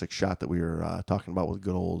classic shot that we were talking about with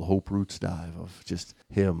good old Hope Roots dive of just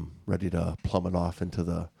him ready to plummet off into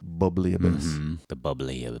the bubbly abyss. Mm-hmm. The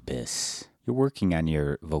bubbly abyss. You're working on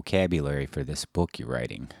your vocabulary for this book you're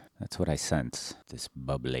writing. That's what I sense, this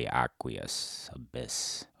bubbly aqueous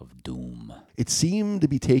abyss of doom. It seemed to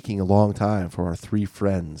be taking a long time for our 3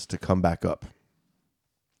 friends to come back up.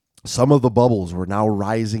 Some of the bubbles were now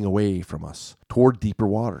rising away from us toward deeper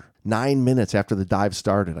water. 9 minutes after the dive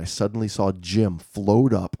started, I suddenly saw Jim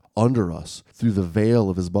float up under us through the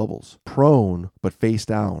veil of his bubbles, prone but face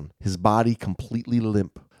down, his body completely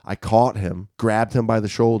limp. I caught him, grabbed him by the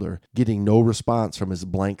shoulder, getting no response from his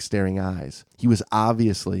blank staring eyes. He was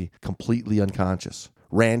obviously completely unconscious.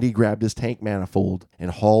 Randy grabbed his tank manifold and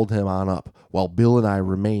hauled him on up, while Bill and I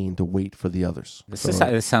remained to wait for the others.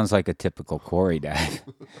 This sounds like a typical quarry dive.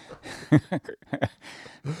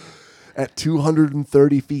 At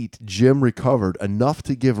 230 feet, Jim recovered enough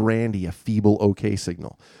to give Randy a feeble okay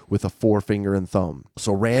signal with a forefinger and thumb.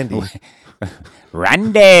 So Randy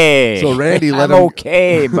let him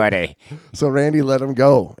okay, buddy. So Randy let him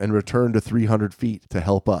go and returned to 300 feet to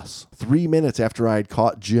help us. 3 minutes after I had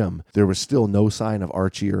caught Jim, there was still no sign of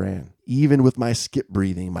Archie or Ann. Even with my skip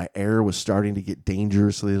breathing, my air was starting to get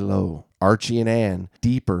dangerously low. Archie and Ann,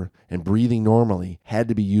 deeper and breathing normally, had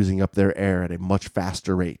to be using up their air at a much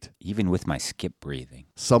faster rate. Even with my skip breathing.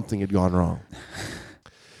 Something had gone wrong.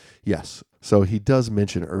 Yes. So he does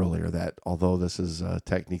mention earlier that although this is a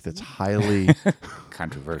technique that's highly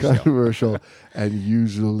controversial and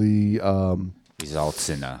usually results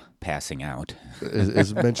in passing out,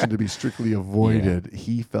 is mentioned to be strictly avoided,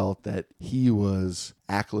 he felt that he was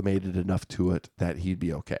acclimated enough to it that he'd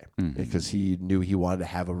be okay because he knew he wanted to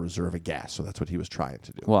have a reserve of gas. So that's what he was trying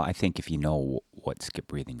to do. Well, I think if you know what skip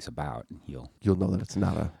breathing's about, you'll know that it's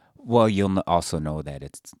not a... Well, you'll also know that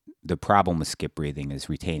it's the problem with skip breathing is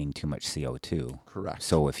retaining too much CO2. Correct.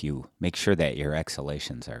 So if you make sure that your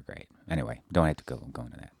exhalations are great. Anyway, don't have to go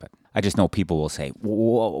into that. But I just know people will say,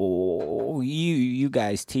 "Whoa, you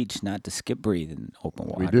guys teach not to skip breathe in open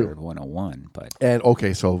water." We do. 101. But and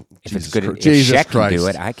okay, so if it's good, if Shek can do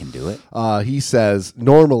it, I can do it. He says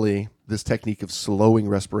normally this technique of slowing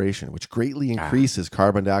respiration, which greatly increases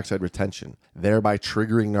carbon dioxide retention, thereby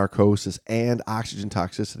triggering narcosis and oxygen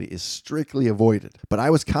toxicity, is strictly avoided. But I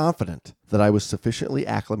was confident that I was sufficiently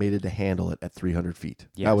acclimated to handle it at 300 feet.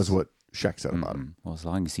 Yes. That was what Sheck said about it. Well, as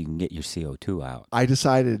long as you can get your CO2 out. I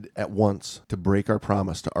decided at once to break our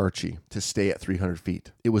promise to Archie to stay at 300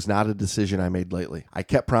 feet. It was not a decision I made lightly. I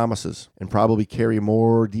kept promises and probably carry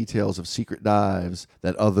more details of secret dives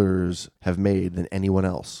that others have made than anyone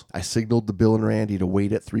else. I signaled to Bill and Randy to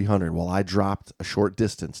wait at 300 while I dropped a short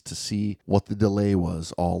distance to see what the delay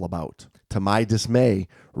was all about. To my dismay,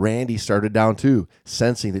 Randy started down too,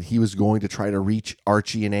 sensing that he was going to try to reach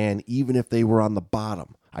Archie and Ann even if they were on the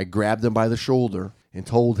bottom. I grabbed him by the shoulder and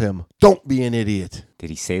told him, "Don't be an idiot."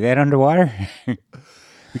 Did he say that underwater?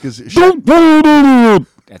 Because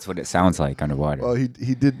that's what it sounds like underwater. Well,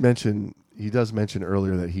 he does mention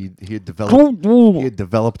earlier that he had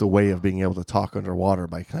developed a way of being able to talk underwater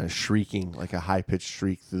by kind of shrieking, like a high pitched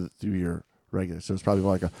shriek through your regular. So it's probably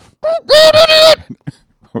more like a.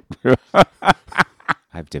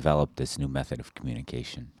 I've developed this new method of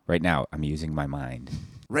communication. Right now, I'm using my mind.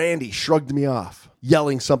 Randy shrugged me off,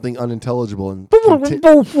 yelling something unintelligible and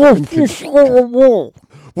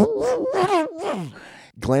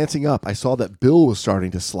glancing up, I saw that Bill was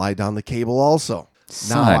starting to slide down the cable also.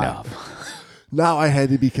 Now I had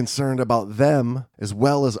to be concerned about them as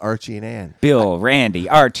well as Archie and Ann. Bill, Randy,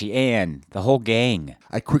 Archie, Ann, the whole gang.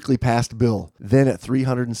 I quickly passed Bill. Then at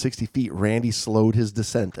 360 feet, Randy slowed his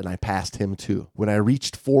descent and I passed him too. When I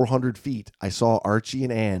reached 400 feet, I saw Archie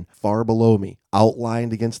and Ann far below me,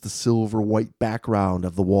 outlined against the silver-white background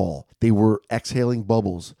of the wall. They were exhaling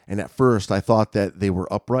bubbles, and at first I thought that they were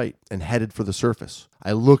upright and headed for the surface.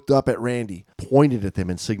 I looked up at Randy, pointed at them,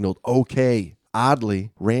 and signaled, "Okay."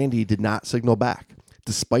 Oddly, Randy did not signal back,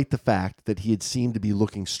 despite the fact that he had seemed to be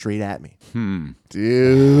looking straight at me.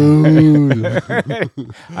 Dude.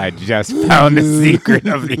 I just found the secret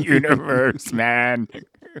of the universe, man.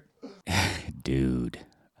 Dude,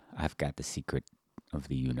 I've got the secret of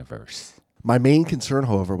the universe. My main concern,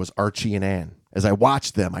 however, was Archie and Ann. As I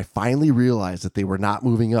watched them, I finally realized that they were not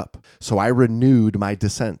moving up, so I renewed my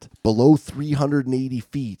descent. Below 380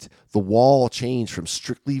 feet, the wall changed from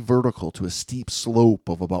strictly vertical to a steep slope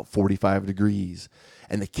of about 45 degrees,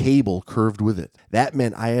 and the cable curved with it. That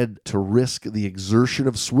meant I had to risk the exertion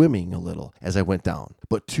of swimming a little as I went down,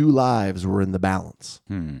 but 2 lives were in the balance.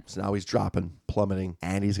 So now he's dropping, plummeting,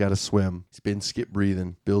 and he's got to swim. He's been skip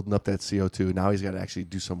breathing, building up that CO2. Now he's got to actually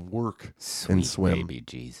do some work and swim. Baby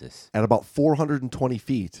Jesus. At about 420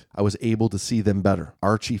 feet, I was able to see them better.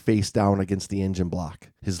 Archie face down against the engine block,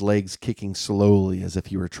 his legs kicking slowly as if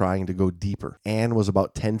he were trying to go deeper. Ann was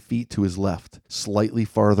about 10 feet to his left, slightly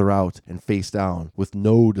farther out and face down, with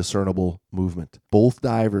no discernible movement. Both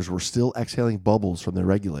divers were still exhaling bubbles from their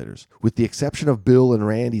regulators. With the exception of Bill and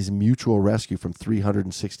Randy's mutual rescue from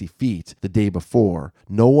 360 feet the day before,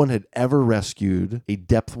 no one had ever rescued a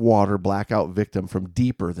depth water blackout victim from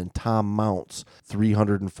deeper than Tom Mount's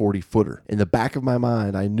 340-footer. In the back of my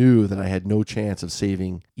mind, I knew that I had no chance of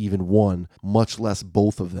saving even one, much less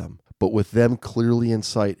both of them. But with them clearly in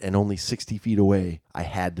sight and only 60 feet away, I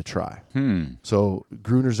had to try. So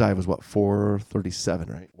Gruner's dive was what,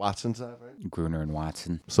 437, right? Watson's dive, right? Gruner and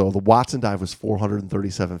Watson. So the Watson dive was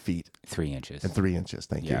 437 feet. 3 inches. And 3 inches.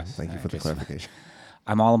 Thank you. Thank you for the clarification.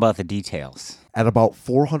 I'm all about the details. At about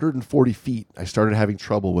 440 feet, I started having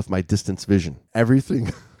trouble with my distance vision.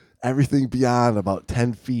 Everything beyond about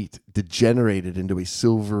 10 feet degenerated into a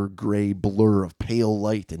silver-gray blur of pale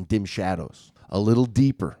light and dim shadows. A little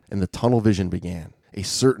deeper, and the tunnel vision began, a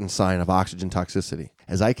certain sign of oxygen toxicity.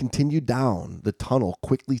 As I continued down, the tunnel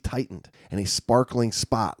quickly tightened, and a sparkling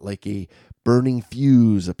spot like a burning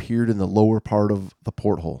fuse appeared in the lower part of the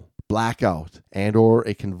porthole. Blackout and/or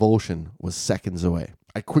a convulsion was seconds away.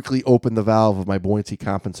 I quickly opened the valve of my buoyancy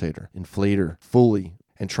compensator, inflator, fully,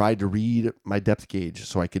 and tried to read my depth gauge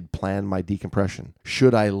so I could plan my decompression,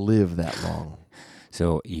 should I live that long.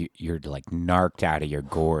 So you're like narked out of your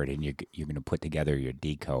gourd, and you're going to put together your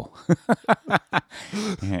deco.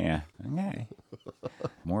 Yeah. Okay.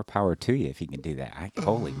 More power to you if you can do that.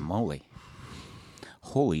 Holy moly.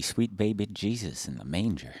 Holy sweet baby Jesus in the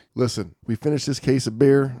manger. Listen, we finished this case of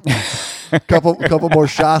beer. couple more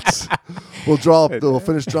shots. We'll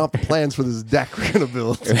finish drawing the plans for this deck we're gonna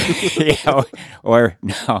build. Yeah, or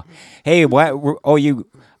no. Hey, what?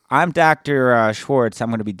 I'm Dr. Schwartz. I'm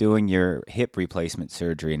going to be doing your hip replacement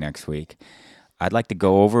surgery next week. I'd like to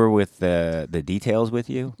go over with the details with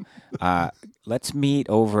you. Let's meet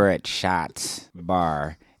over at Shots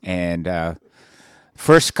Bar, and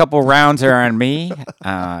first couple rounds are on me.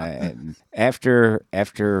 And after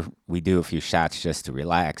we do a few shots just to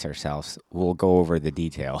relax ourselves, we'll go over the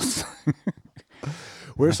details.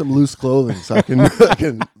 Wear some loose clothing so I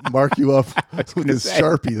can mark you up with this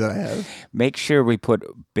Sharpie that I have. Make sure we put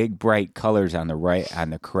big bright colors on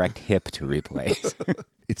the correct hip to replace.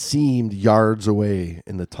 It seemed yards away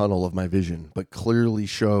in the tunnel of my vision, but clearly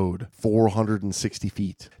showed 460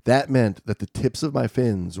 feet. That meant that the tips of my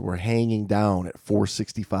fins were hanging down at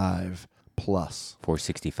 465 plus.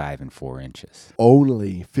 465 and 4 inches.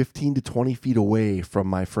 Only 15 to 20 feet away from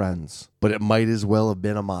my friends, but it might as well have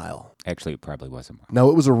been a mile. Actually, it probably wasn't. Now,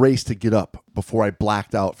 it was a race to get up before I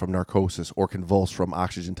blacked out from narcosis or convulsed from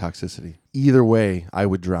oxygen toxicity. Either way, I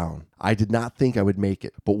would drown. I did not think I would make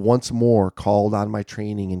it, but once more called on my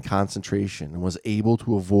training and concentration and was able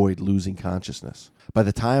to avoid losing consciousness. By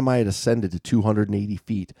the time I had ascended to 280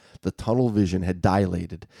 feet, the tunnel vision had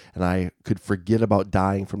dilated, and I could forget about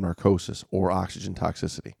dying from narcosis or oxygen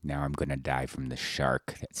toxicity. Now I'm going to die from the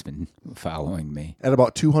shark that's been following me. At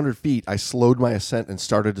about 200 feet, I slowed my ascent and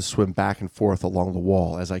started to swim back and forth along the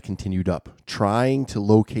wall as I continued up, trying to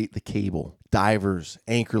locate the cable, divers,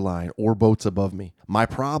 anchor line, or boats above me. My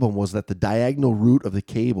problem was that the diagonal route of the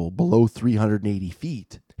cable below 380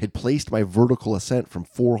 feet had placed my vertical ascent from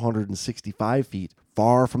 465 feet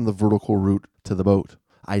far from the vertical route to the boat.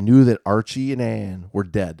 I knew that Archie and Ann were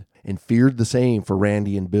dead and feared the same for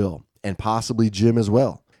Randy and Bill, and possibly Jim as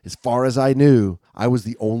well. As far as I knew, I was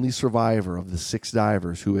the only survivor of the 6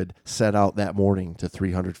 divers who had set out that morning to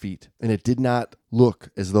 300 feet. And it did not look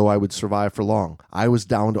as though I would survive for long. I was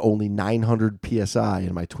down to only 900 PSI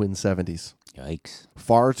in my twin 70s. Yikes.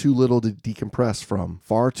 Far too little to decompress from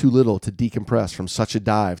such a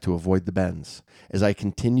dive to avoid the bends. As I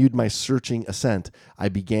continued my searching ascent, I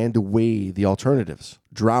began to weigh the alternatives: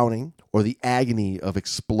 drowning or the agony of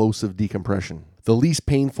explosive decompression. The least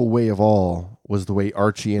painful way of all was the way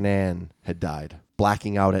Archie and Ann had died,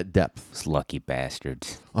 blacking out at depth. Those lucky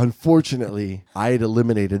bastards. Unfortunately, I had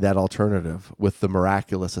eliminated that alternative with the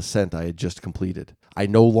miraculous ascent I had just completed. I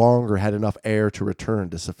no longer had enough air to return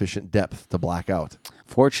to sufficient depth to black out.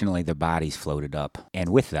 Fortunately, the bodies floated up, and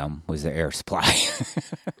with them was the air supply.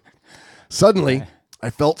 Suddenly, I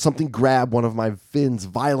felt something grab one of my fins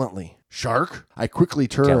violently. Shark? I quickly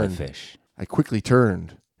turned. Jellyfish.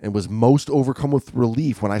 And was most overcome with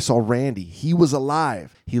relief when I saw Randy. He was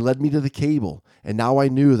alive. He led me to the cable, and now I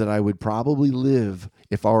knew that I would probably live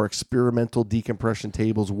if our experimental decompression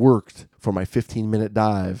tables worked for my 15-minute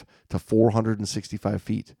dive to 465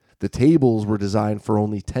 feet. The tables were designed for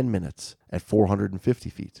only 10 minutes at 450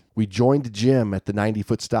 feet. We joined Jim at the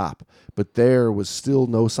 90-foot stop, but there was still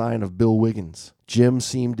no sign of Bill Wiggins. Jim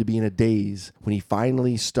seemed to be in a daze. When he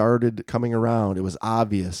finally started coming around, it was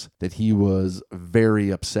obvious that he was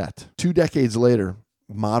very upset. 2 decades later,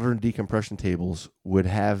 modern decompression tables would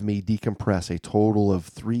have me decompress a total of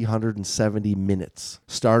 370 minutes,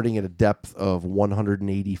 starting at a depth of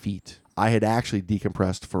 180 feet. I had actually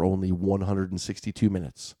decompressed for only 162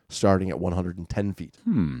 minutes, starting at 110 feet.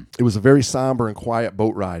 It was a very somber and quiet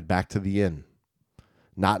boat ride back to the inn.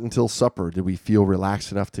 Not until supper did we feel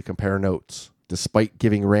relaxed enough to compare notes. Despite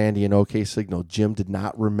giving Randy an okay signal, Jim did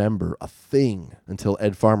not remember a thing until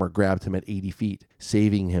Ed Farmer grabbed him at 80 feet,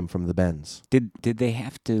 saving him from the bends. Did they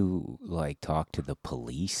have to, talk to the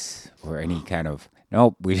police or any kind of...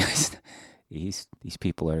 Nope, we just... These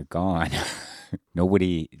people are gone.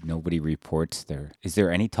 Nobody reports their... Is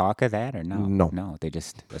there any talk of that or no? No,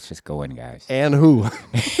 let's just go in, guys. And who?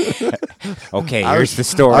 Okay, here's the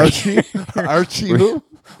story. Archie who?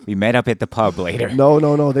 We met up at the pub later.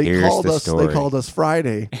 No. They Here's called the us. story. They called us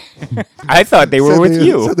Friday. I thought they were with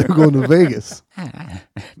you. Said they were going to Vegas.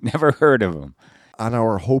 Never heard of them. On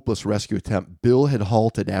our hopeless rescue attempt, Bill had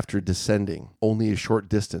halted after descending only a short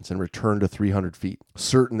distance and returned to 300 feet,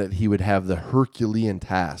 certain that he would have the Herculean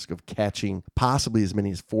task of catching possibly as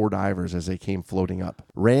many as 4 divers as they came floating up.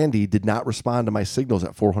 Randy did not respond to my signals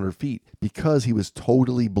at 400 feet because he was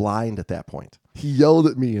totally blind at that point. He yelled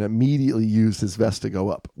at me and immediately used his vest to go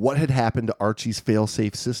up. What had happened to Archie's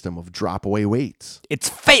fail-safe system of drop-away weights? It's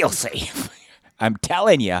fail-safe. I'm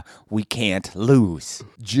telling you, we can't lose.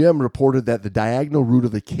 Jim reported that the diagonal route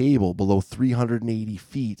of the cable below 380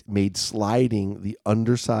 feet made sliding the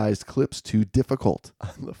undersized clips too difficult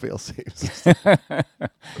on the fail-safe system.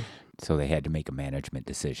 So they had to make a management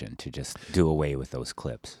decision to just do away with those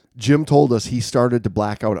clips. Jim told us he started to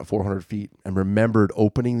black out at 400 feet and remembered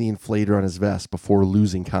opening the inflator on his vest before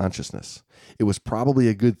losing consciousness. It was probably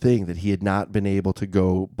a good thing that he had not been able to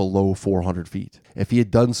go below 400 feet. If he had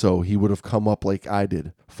done so, he would have come up like I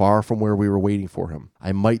did, far from where we were waiting for him.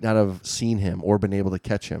 I might not have seen him or been able to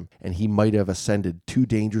catch him, and he might have ascended too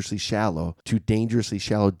dangerously shallow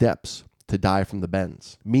depths to die from the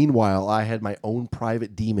bends. Meanwhile, I had my own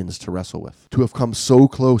private demons to wrestle with. To have come so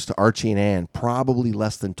close to Archie and Ann, probably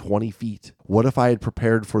less than 20 feet. What if I had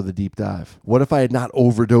prepared for the deep dive? What if I had not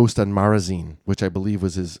overdosed on Marazine, which I believe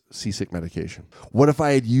was his seasick medication? What if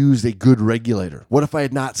I had used a good regulator? What if I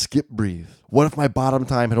had not skip breathed? What if my bottom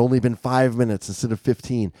time had only been 5 minutes instead of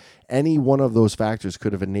 15? Any one of those factors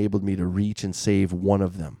could have enabled me to reach and save one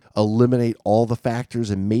of them. Eliminate all the factors,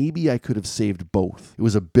 and maybe I could have saved both. It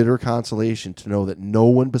was a bitter consolation to know that no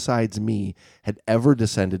one besides me had ever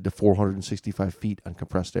descended to 465 feet on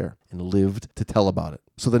compressed air and lived to tell about it.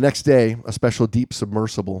 So the next day, a special deep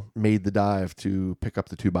submersible made the dive to pick up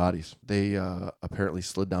the two bodies. They apparently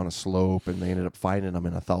slid down a slope, and they ended up finding them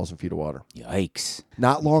in 1,000 feet of water. Yikes.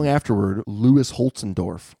 Not long afterward, Louis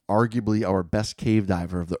Holzendorf, arguably our best cave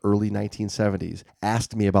diver of the early 1970s,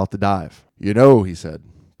 asked me about the dive. You know, he said,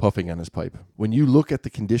 puffing on his pipe, when you look at the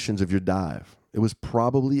conditions of your dive, it was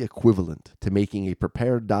probably equivalent to making a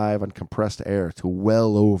prepared dive on compressed air to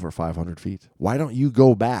well over 500 feet. Why don't you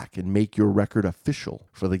go back and make your record official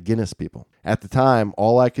for the Guinness people? At the time,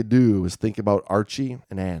 all I could do was think about Archie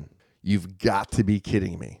and Ann. You've got to be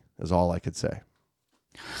kidding me, is all I could say.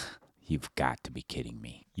 You've got to be kidding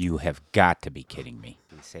me. You have got to be kidding me.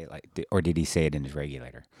 Did he say it like, or did he say it in his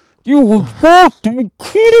regulator? You have to be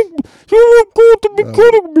kidding me. You have got to be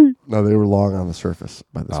kidding me. No, they were long on the surface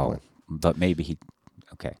by this point. But maybe he...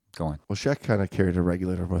 Okay, go on. Well, Shaq kind of carried a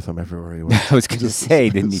regulator with him everywhere he went. I was going to say,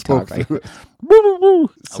 didn't he talk like...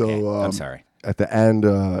 So, okay, I'm sorry. At the end,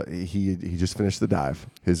 he just finished the dive.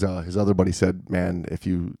 His other buddy said, man, if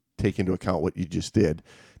you take into account what you just did,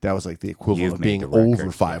 that was like the equivalent of being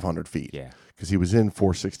over 500 feet. Yeah. Because he was in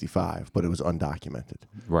 465, but it was undocumented.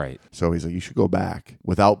 Right. So he's like, you should go back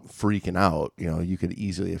without freaking out. You know, you could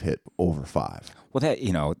easily have hit over 5.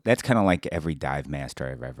 Well, that's kind of like every dive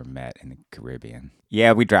master I've ever met in the Caribbean.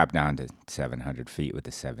 Yeah, we drop down to 700 feet with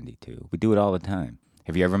the 72. We do it all the time.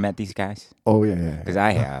 Have you ever met these guys? Oh, yeah. Because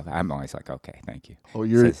I have. I'm always like, okay, thank you. Oh,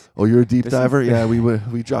 you're a deep diver? Yeah,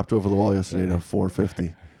 we dropped over the wall yesterday to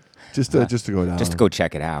 450. Just to go down. Just to go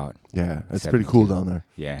check it out. Yeah, it's pretty cool down there.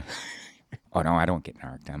 Yeah. Oh, no, I don't get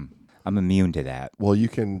narked. I'm immune to that. Well, you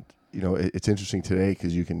can, it's interesting today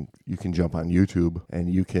because you can jump on YouTube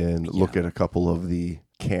and you can look at a couple of the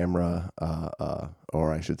camera,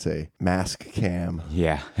 or I should say mask cam.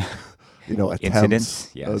 Yeah.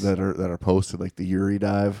 Attempts yes. that are posted, like the Yuri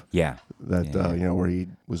dive. Yeah. Where he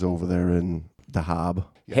was over there in Dahab.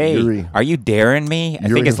 Yeah, hey, Yuri. Are you daring me? I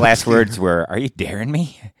think his last words were, "Are you daring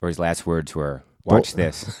me?" Or his last words were, "Watch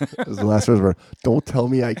this." The last words were, "Don't tell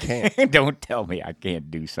me I can't." Don't tell me I can't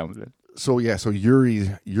do something. So Yuri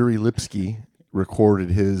Lipsky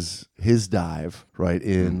recorded his dive right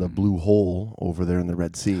in the Blue Hole over there in the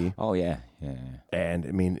Red Sea. Oh yeah. And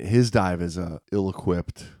I mean, his dive is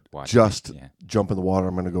ill-equipped. Jump in the water.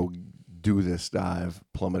 I'm going to go do this dive,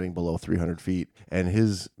 plummeting below 300 feet. And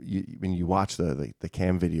when you watch the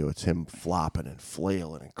cam video, it's him flopping and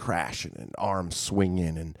flailing and crashing and arms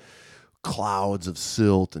swinging and clouds of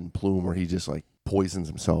silt and plume where he just like poisons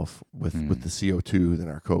himself with the CO2, the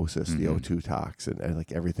narcosis, the O2 tox, and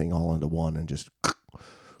like everything all into one and just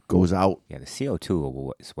goes out. Yeah, the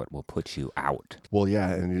CO2 is what will put you out. Well,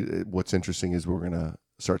 yeah, and what's interesting is we're going to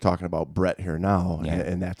start talking about Brett here now,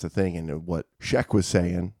 and that's the thing. And what Shek was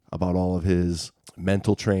saying about all of his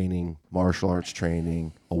mental training, martial arts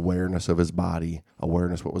training, awareness of his body,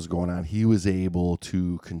 awareness what was going on, he was able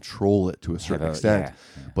to control it to a certain extent.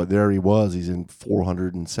 Yeah. But there he was. He's in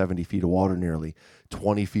 470 feet of water nearly,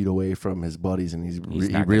 20 feet away from his buddies, and he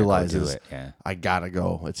realizes, I gotta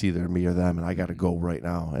go. It's either me or them, and I gotta go right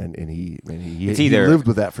now. And he lived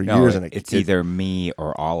with that for years. And it's either me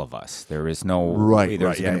or all of us. There is no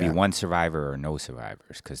there's going to be one survivor or no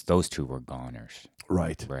survivors, because those two were goners.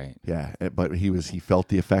 Right. Yeah. But he felt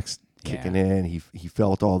the effects kicking in. He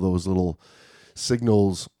felt all those little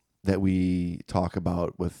signals that we talk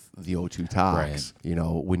about with the O2 tox.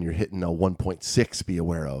 Right. When you're hitting a 1.6, be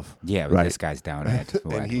aware of. Yeah, but this guy's down at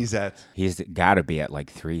and he's got to be at like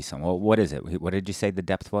 3 something. Well, what is it? What did you say the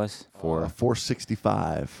depth was?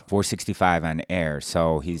 465. 465 on air.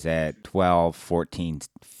 So he's at 12, 14,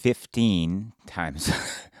 15 times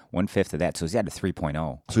 1/5 of that. So he's at a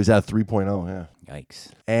 3.0. So he's at a 3.0, yeah.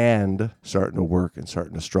 Yikes. And starting to work and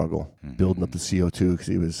starting to struggle, building up the CO2 because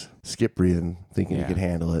he was skip breathing, thinking he could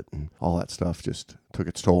handle it, and all that stuff just took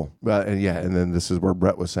its toll. And then this is where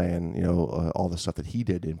Brett was saying, all the stuff that he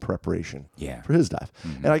did in preparation for his dive.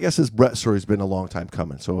 And I guess his Brett story's been a long time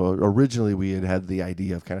coming. So originally we had the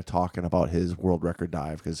idea of kind of talking about his world record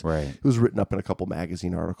dive because it was written up in a couple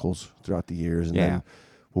magazine articles throughout the years. And then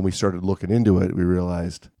when we started looking into it, we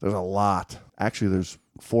realized there's a lot. Actually, there's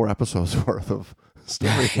 4 episodes worth of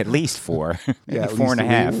story. At least 4. Yeah, maybe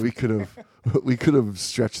 4.5. We could have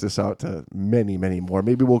stretched this out to many, many more.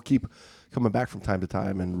 Maybe we'll keep coming back from time to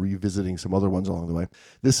time and revisiting some other ones along the way.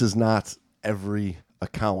 This is not every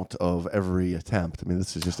account of every attempt. I mean,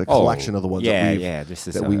 this is just a collection of the ones this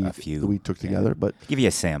is a few that we took together. But give you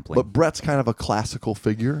a sampling. But Brett's kind of a classical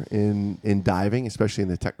figure in diving, especially in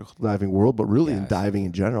the technical diving world, but really in diving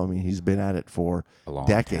in general. I mean, he's been at it for a long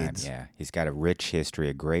decades. Time, yeah, he's got a rich history,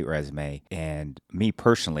 a great resume. And me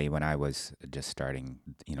personally, when I was just starting,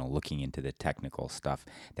 looking into the technical stuff,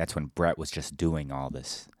 that's when Brett was just doing all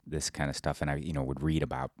this kind of stuff, and I, would read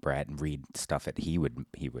about Brett and read stuff that he would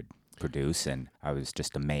produce, and I was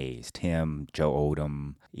just amazed. Him, Joe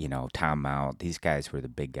Odom, Tom Mount, these guys were the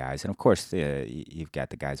big guys. And of course, you've got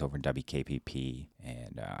the guys over in WKPP,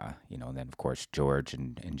 and then of course George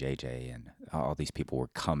and JJ, and all these people were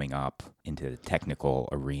coming up into the technical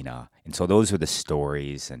arena. And so those were the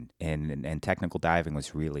stories, and technical diving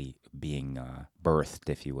was really being birthed,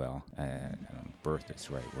 if you will. Birth is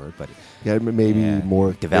the right word, but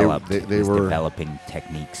more developed. They were developing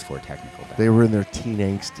techniques for technical diving. They were in their teen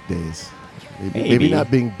angst days. Maybe not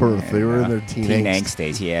being birthed. They were in their teen angst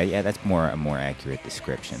days. Yeah, that's a more accurate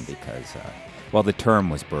description, because the term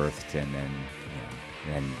was birthed, and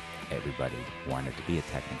then everybody wanted to be a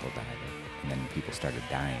technical diver, and then people started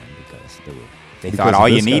dying because they thought all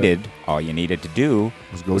you needed to do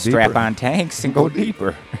was strap on tanks and go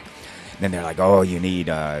deeper. Then they're like, you need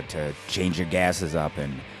to change your gases up,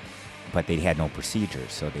 but they had no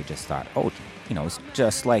procedures, so they just thought, it's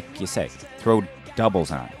just like you say, throw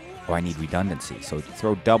doubles on. I need redundancy, so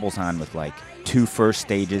throw doubles on with like 2 first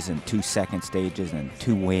stages and 2 second stages and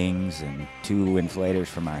 2 wings and 2 inflators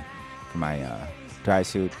for my dry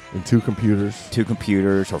suit. And 2 computers. 2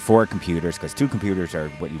 computers or 4 computers, because 2 computers are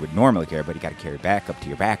what you would normally carry, but you got to carry backup to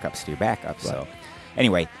your backups to your backups. Right. So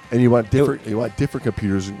anyway, and you want different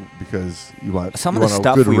computers because you want some of the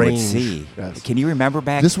stuff we would see. Yes. Can you remember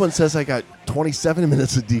back? This one says I got 27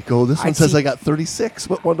 minutes of deco. This one says I got 36.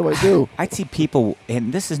 What one do I do? I'd see people,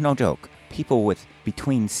 and this is no joke, people with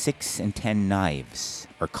between 6 and 10 knives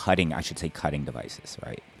or cutting devices,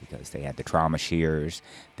 right? Because they had the trauma shears,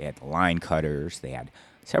 they had the line cutters, they had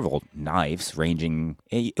several knives ranging.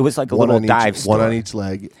 It was like a little dive store. One on each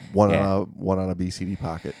leg, one on a BCD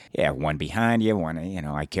pocket. Yeah, one behind you, one.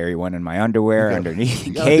 I carry one in my underwear underneath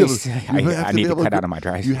in case I need to cut out of my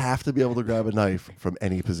dry suit. You have to be able to grab a knife from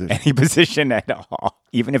any position. Any position at all,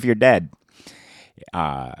 even if you're dead.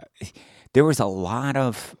 There was a lot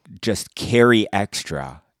of just carry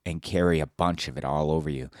extra and carry a bunch of it all over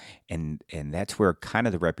you. And that's where kind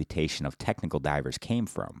of the reputation of technical divers came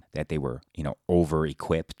from, that they were,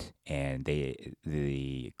 over-equipped, and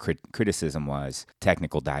the criticism was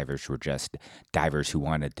technical divers were just divers who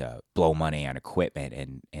wanted to blow money on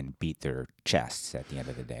equipment and beat their chests at the end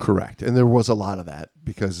of the day. Correct. And there was a lot of that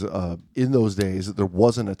because in those days, there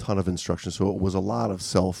wasn't a ton of instruction, so it was a lot of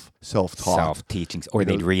self-taught. Self-teachings, or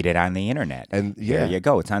they'd read it on the internet. And there you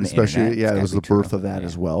go, it's on the internet. Yeah, it was the birth of that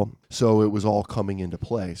as well. So it was all coming into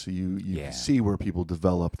play. So you can see where people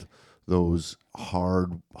developed those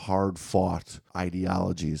hard-fought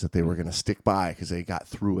ideologies that they were going to stick by because they got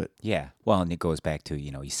through it. Yeah. Well, and it goes back to,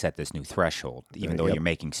 you set this new threshold, even though you're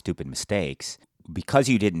making stupid mistakes. Because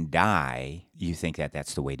you didn't die, you think that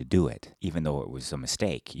that's the way to do it, even though it was a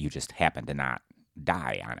mistake. You just happened to not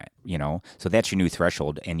die on it, So that's your new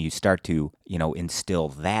threshold, and you start to, instill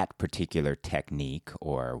that particular technique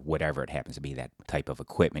or whatever it happens to be, that type of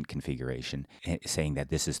equipment configuration, saying that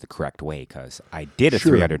this is the correct way because I did a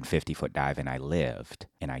 350-foot dive and I lived,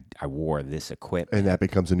 and I wore this equipment. And that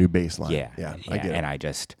becomes a new baseline. Yeah, I get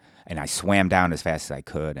it. And I swam down as fast as I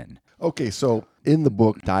could. And okay, so in the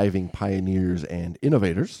book, Diving Pioneers and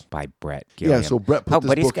Innovators. By Brett Gilliam. Yeah, so Brett put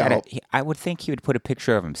this book out. I would think he would put a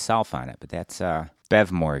picture of himself on it, but that's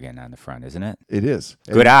Bev Morgan on the front, isn't it? It is.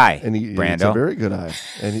 Good eye, Brando. It's a very good eye.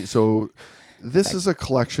 And so this is a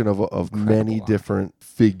collection of many different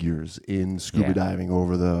figures in scuba diving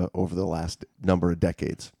over the last number of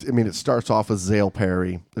decades. I mean, it starts off with Zale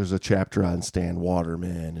Perry. There's a chapter on Stan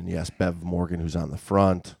Waterman, and yes, Bev Morgan, who's on the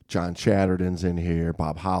front. John Chatterton's in here.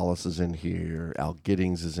 Bob Hollis is in here. Al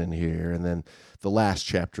Giddings is in here. And then the last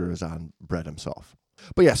chapter is on Brett himself.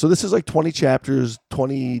 But yeah, so this is like 20 chapters,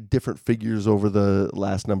 20 different figures over the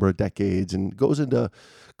last number of decades, and goes into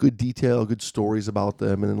good detail, good stories about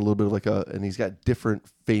them, and a little bit of and he's got different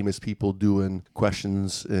famous people doing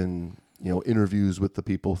questions and interviews with the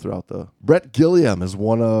people throughout the. Brett Gilliam is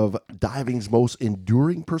one of diving's most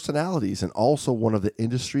enduring personalities and also one of the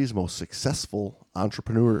industry's most successful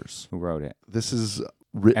entrepreneurs. Who wrote it? This is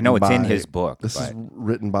written. I know it's in his book. This is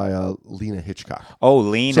written by Lena Hitchcock. Oh,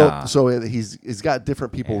 Lena. So he's got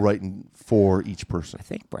different people writing for each person. I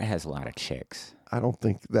think Brett has a lot of chicks. I don't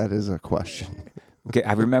think that is a question.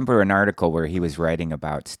 I remember an article where he was writing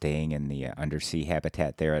about staying in the undersea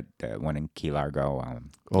habitat there at the one in Key Largo.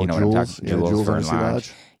 You know Jules? What I'm talking? Jules Undersea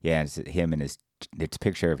Lodge. Yeah, it's him and it's a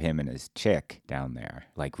picture of him and his chick down there,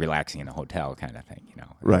 like relaxing in a hotel kind of thing.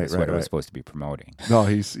 That's what it was supposed to be promoting. No,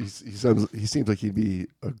 he seems like he'd be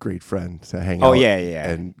a great friend to hang out. Oh yeah,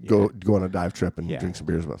 and go on a dive trip and drink some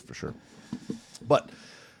beers with for sure. But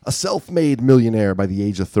a self-made millionaire by the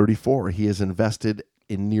age of 34, he has invested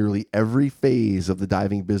in nearly every phase of the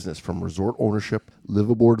diving business, from resort ownership,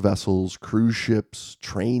 liveaboard vessels, cruise ships,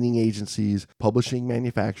 training agencies, publishing,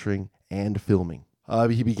 manufacturing, and filming.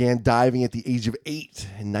 He began diving at the age of 8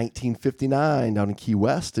 in 1959 down in Key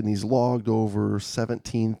West, and he's logged over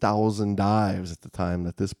 17,000 dives at the time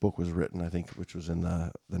that this book was written, I think, which was in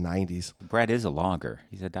the 90s. Brett is a logger.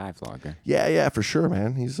 He's a dive logger. Yeah, for sure,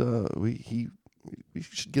 man. He's we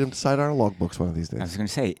should get him to cite our logbooks one of these days. I was going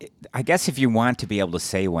to say, I guess if you want to be able to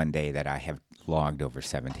say one day that I have logged over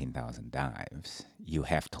 17,000 dives, you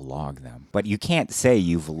have to log them. But you can't say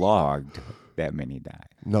you've logged that many dives.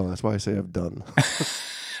 No, that's why I say I've done.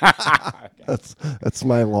 That's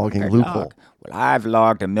my logging loophole. Well, I've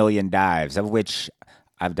logged 1 million dives, of which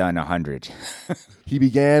I've done 100. He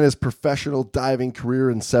began his professional diving career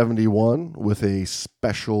in 1971 with a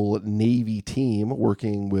special Navy team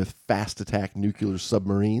working with fast attack nuclear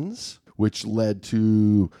submarines, which led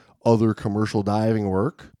to other commercial diving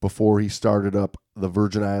work before he started up the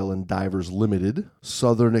Virgin Island Divers Limited,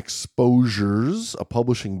 Southern Exposures, a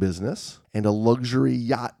publishing business, and a luxury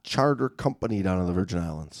yacht charter company down in the Virgin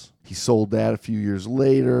Islands. He sold that a few years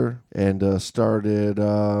later and started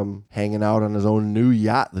hanging out on his own new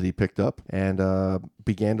yacht that he picked up and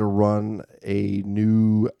began to run a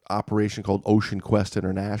new operation called Ocean Quest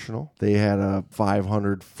International. They had a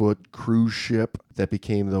 500-foot cruise ship that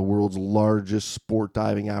became the world's largest sport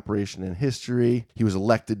diving operation in history. He was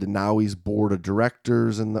elected to NAUI's board of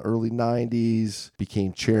directors in the early 90s,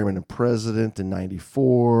 became chairman and president in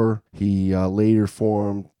 94. He later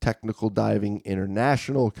formed Technical Diving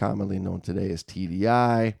International, commonly known today as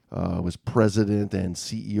TDI, was president and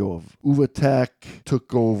CEO of Uvatech,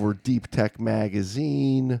 took over Deep Tech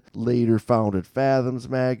Magazine, later founded Fathoms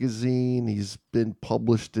Magazine. He's been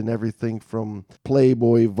published in everything from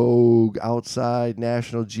Playboy, Vogue, Outside,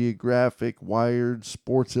 National Geographic, Wired,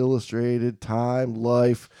 Sports Illustrated, Time,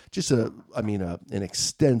 Life. Just an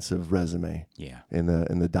extensive resume. Yeah. In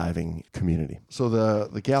the diving community. So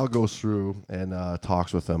the gal goes through and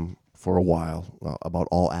talks with him for a while about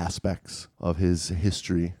all aspects of his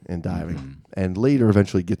history in diving, and later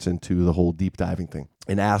eventually gets into the whole deep diving thing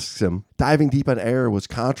and asks him, diving deep on air was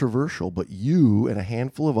controversial, but you and a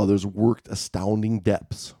handful of others worked astounding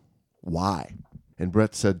depths. Why? And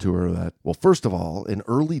Brett said to her that, well, first of all, in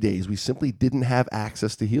early days, we simply didn't have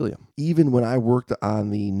access to helium. Even when I worked on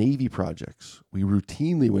the Navy projects, we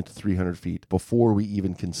routinely went to 300 feet before we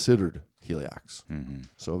even considered heliox.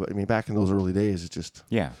 So, I mean, back in those early days, it just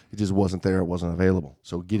wasn't there. It wasn't available.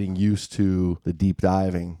 So getting used to the deep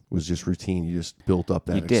diving was just routine. You just built up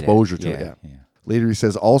that exposure to it. Yeah. Later, he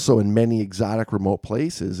says, also in many exotic remote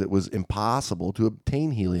places, it was impossible to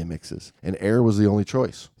obtain helium mixes, and air was the only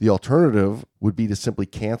choice. The alternative would be to simply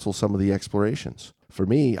cancel some of the explorations. For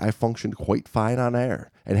me, I functioned quite fine on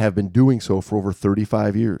air and have been doing so for over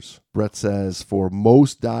 35 years. Brett says for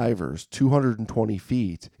most divers, 220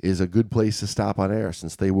 feet is a good place to stop on air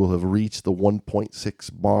since they will have reached the 1.6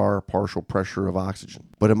 bar partial pressure of oxygen.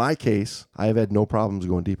 But in my case, I have had no problems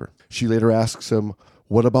going deeper. She later asks him,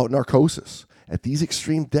 what about narcosis? At these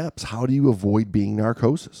extreme depths, how do you avoid being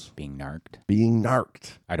narcosis? Being narked? Being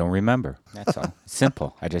narked. I don't remember. That's all.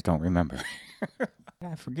 Simple. I just don't remember.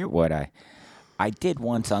 I forget what I did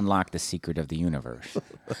once unlock the secret of the universe,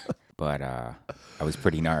 but I was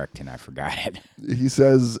pretty narked and I forgot it. He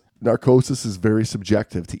says narcosis is very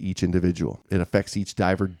subjective to each individual. It affects each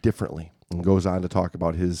diver differently, and goes on to talk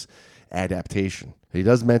about his adaptation. He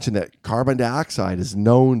does mention that carbon dioxide is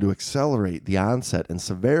known to accelerate the onset and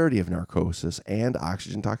severity of narcosis and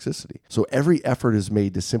oxygen toxicity. So every effort is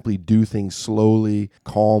made to simply do things slowly,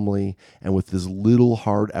 calmly, and with as little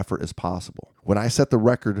hard effort as possible. When I set the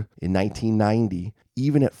record in 1990,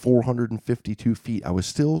 even at 452 feet, I was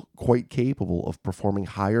still quite capable of performing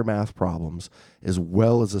higher math problems as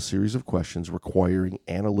well as a series of questions requiring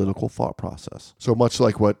analytical thought process. So much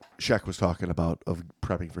like what Sheck was talking about of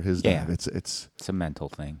prepping for his dive, it's a mental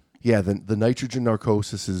thing. Yeah, the nitrogen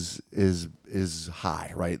narcosis is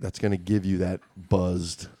high, right? That's going to give you that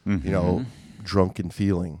buzzed, drunken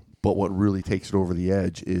feeling. But what really takes it over the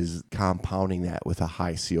edge is compounding that with a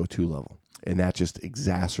high CO2 level. And that just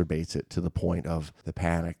exacerbates it to the point of the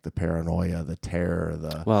panic, the paranoia, the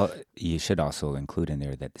terror. Well, you should also include in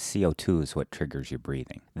there that the CO2 is what triggers your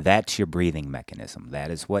breathing. That's your breathing mechanism. That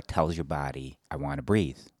is what tells your body, I want to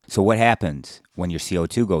breathe. So what happens when your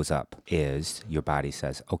CO2 goes up is your body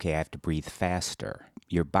says, okay, I have to breathe faster.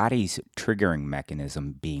 Your body's triggering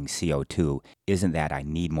mechanism being CO2 isn't that I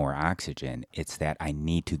need more oxygen, it's that I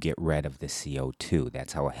need to get rid of the CO2.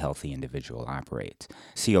 That's how a healthy individual operates.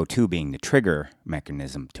 CO2 being the trigger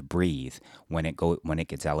mechanism to breathe, when it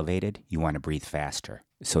gets elevated, you want to breathe faster.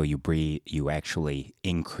 So you actually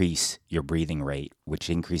increase your breathing rate, which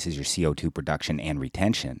increases your CO2 production and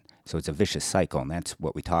retention. So it's a vicious cycle, and that's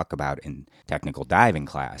what we talk about in technical diving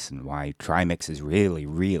class and why Trimix is really,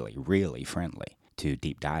 really, really friendly to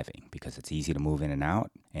deep diving, because it's easy to move in and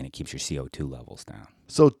out and it keeps your CO2 levels down.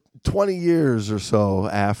 So 20 years or so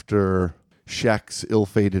after Scheck's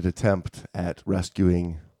ill-fated attempt at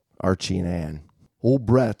rescuing Archie and Ann, old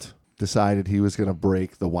Brett decided he was going to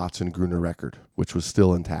break the Watson-Gruner record, which was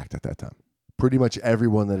still intact at that time. Pretty much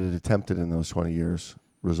everyone that had attempted in those 20 years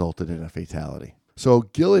resulted in a fatality. So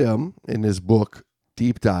Gilliam, in his book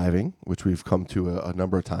Deep Diving, which we've come to a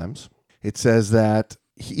number of times, it says that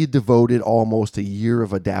he devoted almost a year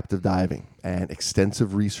of adaptive diving and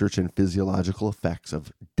extensive research in physiological effects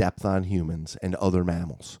of depth on humans and other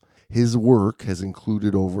mammals. His work has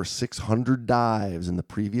included over 600 dives in the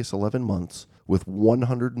previous 11 months, with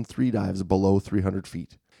 103 dives below 300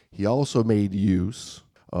 feet. He also made use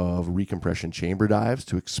of recompression chamber dives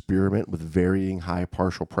to experiment with varying high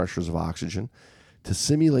partial pressures of oxygen to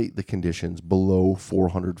simulate the conditions below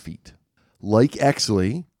 400 feet. Like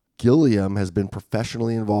Exley, Gilliam has been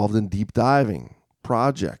professionally involved in deep diving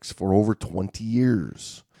projects for over 20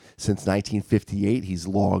 years. Since 1958, he's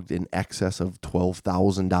logged in excess of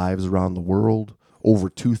 12,000 dives around the world.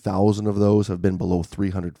 Over 2,000 of those have been below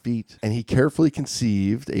 300 feet. And he carefully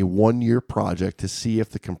conceived a one-year project to see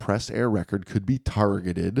if the compressed air record could be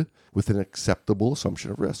targeted with an acceptable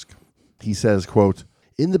assumption of risk. He says, quote,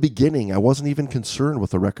 "In the beginning, I wasn't even concerned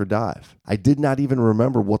with the record dive. I did not even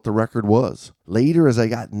remember what the record was. Later, as I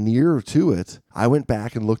got nearer to it, I went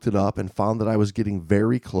back and looked it up and found that I was getting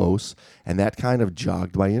very close, and that kind of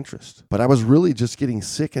jogged my interest. But I was really just getting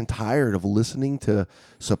sick and tired of listening to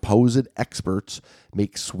supposed experts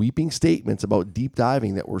make sweeping statements about deep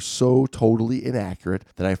diving that were so totally inaccurate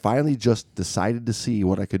that I finally just decided to see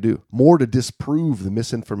what I could do. More to disprove the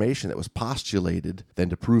misinformation that was postulated than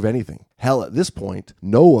to prove anything. Hell, at this point,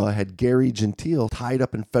 NOAA had Gary Gentile tied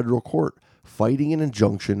up in federal court, fighting an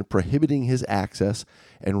injunction prohibiting his access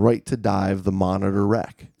and right to dive the Monitor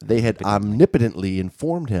wreck. They had omnipotently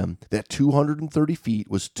informed him that 230 feet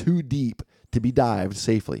was too deep to be dived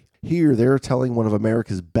safely. Here, they're telling one of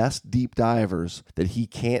America's best deep divers that he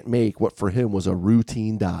can't make what for him was a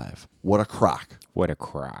routine dive. What a crock. What a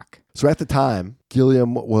crock. So at the time,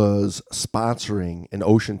 Gilliam was sponsoring an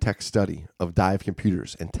ocean tech study of dive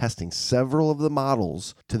computers and testing several of the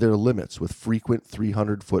models to their limits with frequent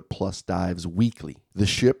 300-foot plus dives weekly. The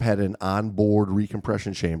ship had an onboard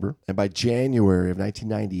recompression chamber, and by January of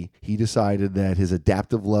 1990, he decided that his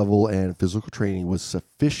adaptive level and physical training was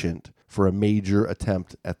sufficient for a major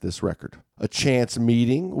attempt at this record. A chance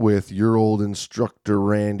meeting with your old instructor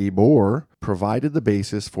Randy Bohr provided the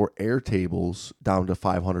basis for air tables down to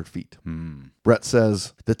 500 feet. Brett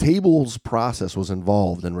says, the tables process was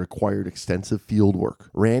involved and required extensive field work.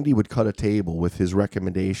 Randy would cut a table with his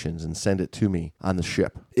recommendations and send it to me on the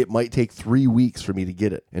ship. It might take 3 weeks for me to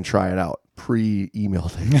get it and try it out, pre-email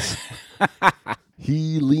days.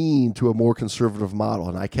 He leaned to a more conservative model,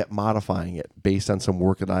 and I kept modifying it based on some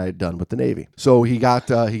work that I had done with the Navy. So he got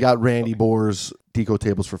Randy Bohr's deco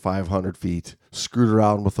tables for 500 feet, screwed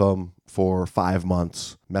around with them for 5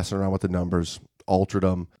 months, messing around with the numbers, altered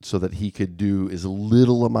them so that he could do as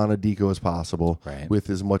little amount of deco as possible with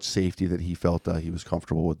as much safety that he felt he was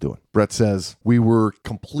comfortable with doing. Brett says, we were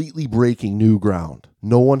completely breaking new ground.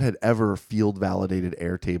 No one had ever field validated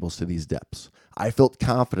air tables to these depths. I felt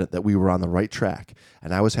confident that we were on the right track,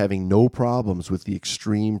 and I was having no problems with the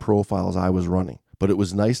extreme profiles I was running. But it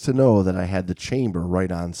was nice to know that I had the chamber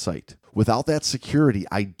right on site. Without that security,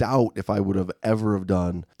 I doubt if I would have ever have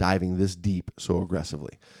done diving this deep so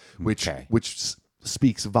aggressively, which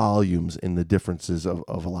speaks volumes in the differences of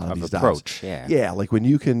a lot of these approach, dives. Yeah, like when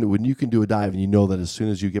you can do a dive and you know that as soon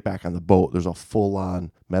as you get back on the boat, there's a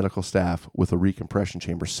full-on medical staff with a recompression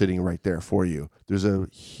chamber sitting right there for you. There's a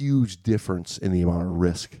huge difference in the amount of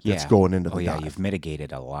risk that's going into the dive. You've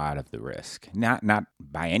mitigated a lot of the risk. Not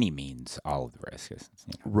by any means all of the risk,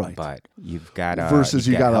 right? But you've got versus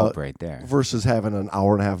you got help right there. Versus having an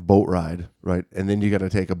hour and a half boat ride, right? And then you got to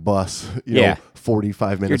take a bus, you know,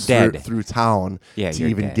 45 minutes through town to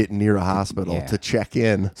even get near a hospital to check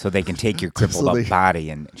in. So they can take your crippled up body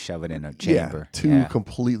and shove it in a chamber. Two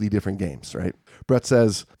completely different games, right? Brett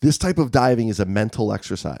says, this type of diving is a mental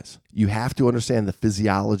exercise. You have to understand the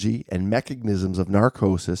physiology and mechanisms of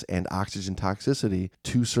narcosis and oxygen toxicity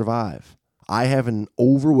to survive. I have an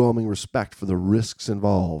overwhelming respect for the risks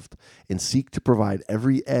involved and seek to provide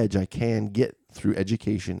every edge I can get through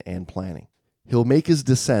education and planning. He'll make his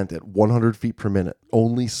descent at 100 feet per minute,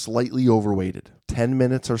 only slightly overweighted. 10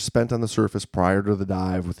 minutes are spent on the surface prior to the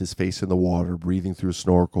dive with his face in the water, breathing through a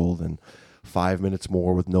snorkel, and 5 minutes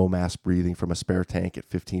more with no mask breathing from a spare tank at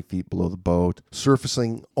 15 feet below the boat,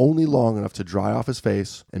 surfacing only long enough to dry off his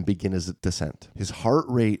face and begin his descent. His heart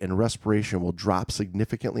rate and respiration will drop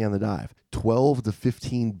significantly on the dive, 12 to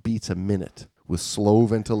 15 beats a minute, with slow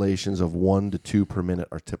ventilations of 1 to 2 per minute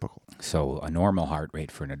are typical. So a normal heart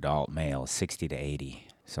rate for an adult male is 60 to 80.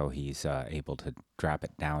 So he's able to drop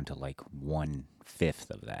it down to like 1/5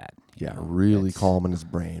 of that. Yeah, really calming his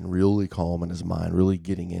brain, really calming his mind, really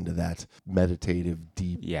getting into that meditative,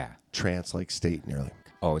 deep, trance-like state nearly.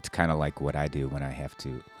 Oh, it's kind of like what I do when I have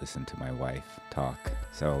to listen to my wife talk.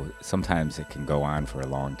 So sometimes it can go on for a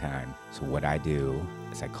long time. So what I do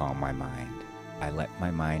is I calm my mind. I let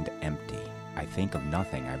my mind empty. I think of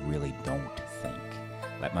nothing. I really don't think.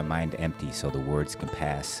 Let my mind empty so the words can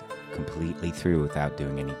pass completely through without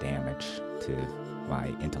doing any damage to my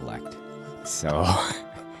intellect. So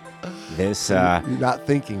this... you're not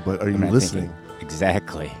thinking, but are you listening? Thinking.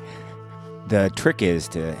 Exactly. The trick is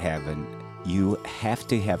to you have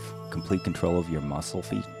to have complete control of your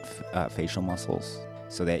facial muscles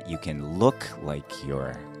so that you can look like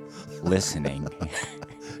you're listening.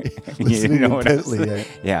 Listening intently.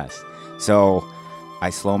 Yes. So I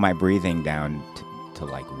slow my breathing down to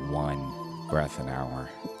like 1 breath an hour.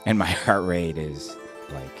 And my heart rate is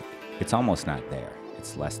like, it's almost not there.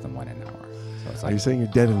 It's less than 1 an hour. So it's like, are you saying you're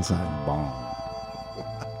dead inside? Boom.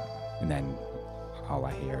 And then all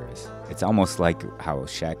I hear is, it's almost like how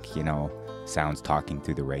Shek, sounds talking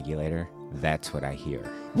through the regulator. That's what I hear.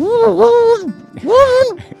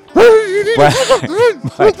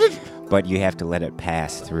 But you have to let it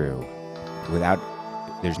pass through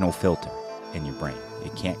there's no filter in your brain.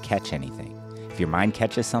 You can't catch anything. If your mind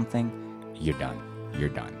catches something, you're done. You're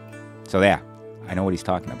done. So yeah, I know what he's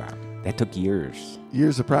talking about. That took years.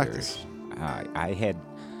 Years of practice. I had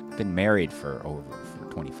been married for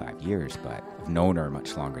 25 years, but I've known her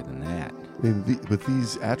much longer than that. With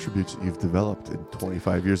these attributes that you've developed in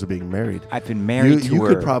 25 years of being married, I've been married to her. You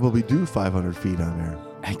could probably do 500 feet on there.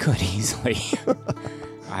 I could easily.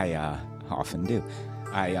 I often do.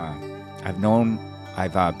 I've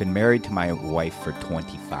been married to my wife for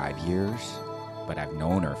 25 years, but I've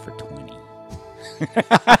known her for 20.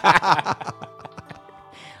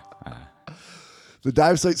 The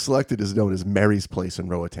dive site selected is known as Mary's Place in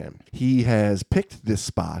Roatan. He has picked this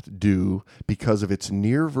spot because of its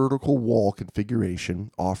near vertical wall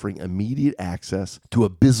configuration, offering immediate access to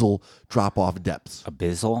abyssal drop-off depths.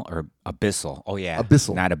 Abyssal or abyssal? Oh, yeah.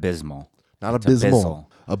 Abyssal. Not abysmal. Not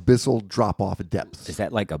abysmal. Abyssal drop-off depths. Is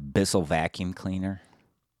that like abyssal vacuum cleaner?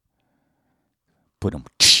 Put them.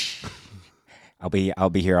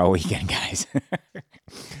 I'll be here all weekend, guys.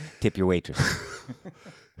 Tip your waitress.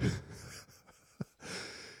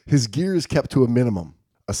 His gear is kept to a minimum.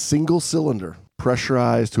 A single cylinder,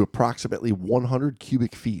 pressurized to approximately 100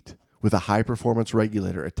 cubic feet, with a high-performance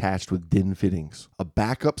regulator attached with DIN fittings. A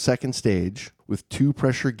backup second stage with 2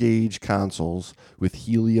 pressure gauge consoles with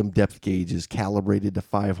helium depth gauges calibrated to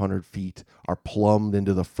 500 feet are plumbed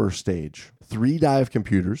into the first stage. 3 dive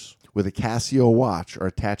computers with a Casio watch are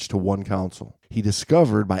attached to 1 console. He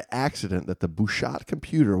discovered by accident that the Bouchot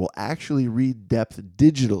computer will actually read depth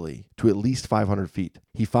digitally to at least 500 feet.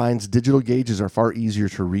 He finds digital gauges are far easier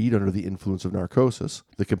to read under the influence of narcosis.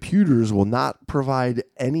 The computers will not provide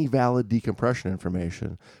any valid decompression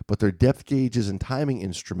information, but their depth gauges and timing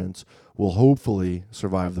instruments will hopefully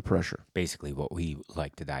survive the pressure. Basically what we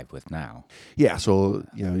like to dive with now. Yeah, so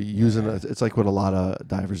it's like what a lot of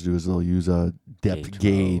divers do is they'll use a depth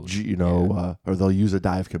gauge, or they'll use a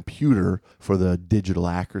dive computer for the digital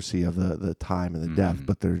accuracy of the time and the depth,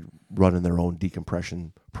 but they're running their own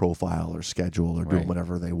decompression profile or schedule or doing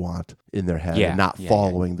whatever they want in their head and not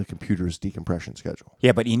following the computer's decompression schedule.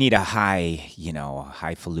 Yeah, but you need a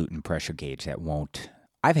highfalutin pressure gauge that won't.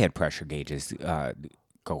 I've had pressure gauges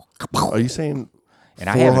go. Are you saying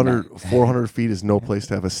 400 feet is no place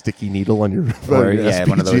to have a sticky needle on your or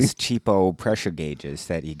one of those cheapo pressure gauges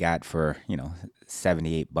that you got for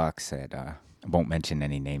 $78 at I won't mention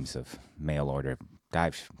any names of mail order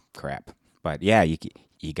dive crap, but yeah,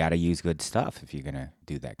 you got to use good stuff if you're gonna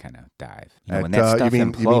do that kind of dive. When that stuff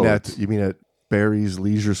implodes, you mean at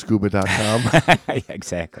barry'sleisurescuba.com?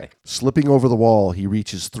 Exactly. Slipping over the wall, he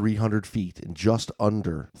reaches 300 feet in just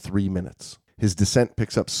under 3 minutes. His descent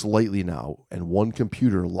picks up slightly now, and one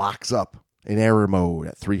computer locks up in error mode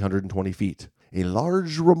at 320 feet. A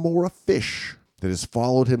large remora fish that has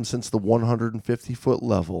followed him since the 150-foot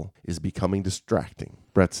level is becoming distracting.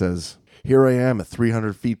 Brett says, "Here I am at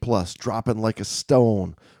 300 feet plus, dropping like a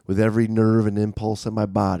stone, with every nerve and impulse in my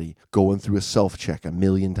body going through a self-check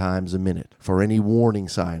 1,000,000 times a minute for any warning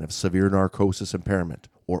sign of severe narcosis impairment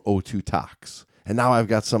or O2 tox. And now I've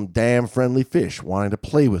got some damn friendly fish wanting to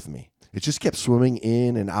play with me. It just kept swimming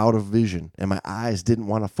in and out of vision, and my eyes didn't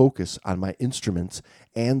want to focus on my instruments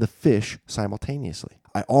and the fish simultaneously.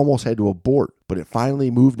 I almost had to abort, but it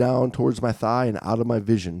finally moved down towards my thigh and out of my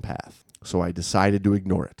vision path. So I decided to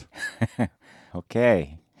ignore it."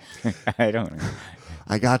 Okay. I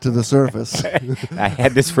got to the surface. I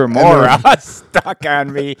had this remora stuck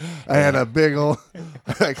on me. I had a big old.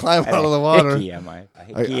 I climbed out of the water.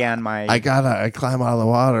 I climb out of the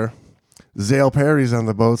water. Zale Perry's on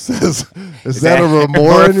the boat says, "Is that a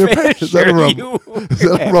remora in your face? Is that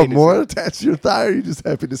a remora attached to your thigh? Or are you just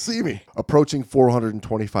happy to see me?" Approaching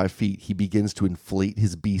 425 feet, he begins to inflate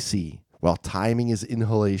his BC while timing his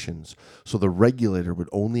inhalations, so the regulator would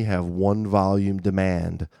only have one volume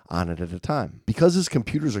demand on it at a time. Because his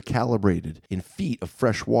computers are calibrated in feet of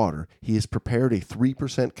fresh water, he has prepared a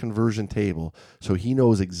 3% conversion table so he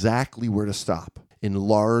knows exactly where to stop. In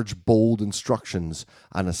large, bold instructions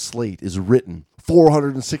on a slate is written,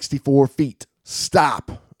 464 feet.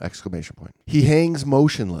 Stop! Exclamation point. He hangs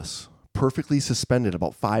motionless, perfectly suspended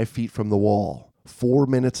about 5 feet from the wall. 4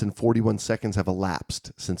 minutes and 41 seconds have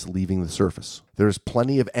elapsed since leaving the surface. There is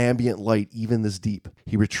plenty of ambient light even this deep.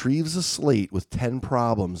 He retrieves a slate with 10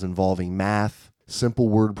 problems involving math, simple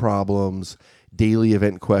word problems, daily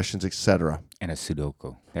event questions, etc. And a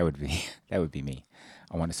Sudoku. That would be me.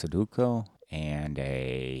 I want a Sudoku and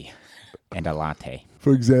a latte.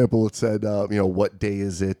 For example, it said, what day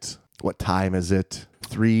is it? What time is it?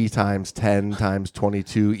 3 times 10 times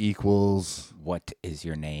 22 equals... What is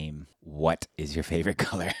your name? What is your favorite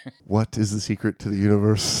color? What is the secret to the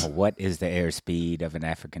universe? What is the airspeed of an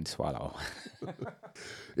African swallow?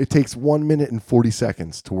 It takes 1 minute and 40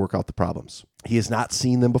 seconds to work out the problems. He has not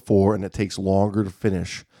seen them before, and it takes longer to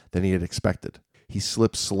finish than he had expected. He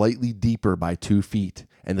slips slightly deeper by 2 feet,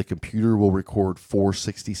 and the computer will record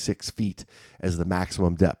 466 feet as the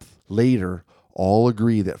maximum depth. Later, all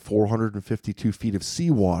agree that 452 feet of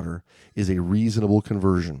seawater is a reasonable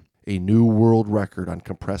conversion, a new world record on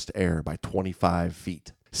compressed air by 25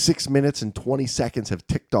 feet. 6 minutes and 20 seconds have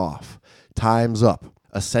ticked off. Time's up.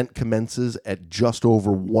 Ascent commences at just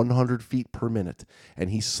over 100 feet per minute, and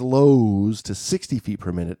he slows to 60 feet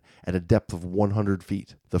per minute at a depth of 100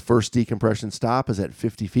 feet. The first decompression stop is at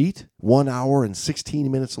 50 feet. 1 hour and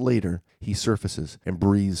 16 minutes later, he surfaces and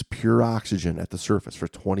breathes pure oxygen at the surface for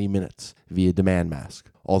 20 minutes via demand mask.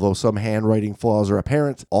 Although some handwriting flaws are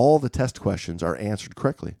apparent, all the test questions are answered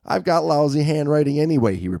correctly. "I've got lousy handwriting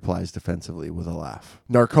anyway," he replies defensively with a laugh.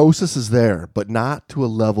 Narcosis is there, but not to a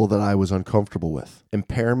level that I was uncomfortable with.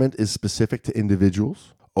 Impairment is specific to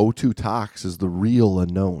individuals. O2 tox is the real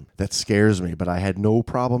unknown. That scares me, but I had no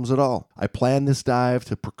problems at all. I planned this dive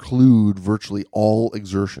to preclude virtually all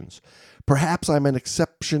exertions. Perhaps I'm an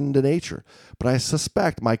exception to nature, but I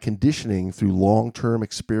suspect my conditioning through long-term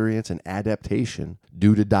experience and adaptation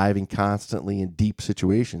due to diving constantly in deep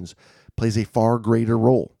situations plays a far greater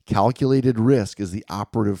role. Calculated risk is the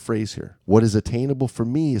operative phrase here. What is attainable for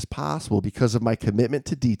me is possible because of my commitment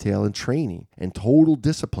to detail and training and total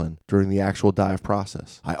discipline during the actual dive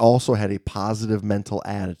process. I also had a positive mental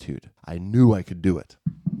attitude. I knew I could do it.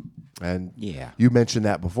 And you mentioned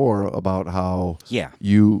that before about how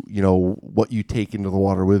what you take into the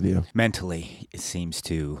water with you. Mentally, it seems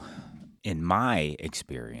to, in my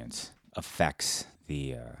experience, affects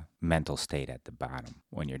the mental state at the bottom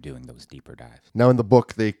when you're doing those deeper dives. Now in the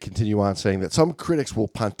book, they continue on saying that some critics will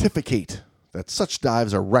pontificate that such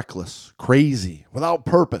dives are reckless, crazy, without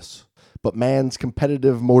purpose. But man's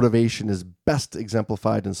competitive motivation is best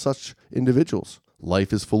exemplified in such individuals.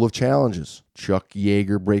 Life is full of challenges. Chuck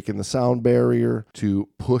Yeager breaking the sound barrier to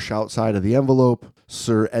push outside of the envelope.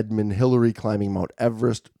 Sir Edmund Hillary climbing Mount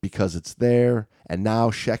Everest because it's there. And now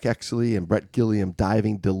Sheck Exley and Brett Gilliam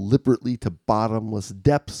diving deliberately to bottomless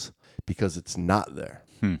depths because it's not there.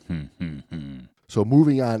 So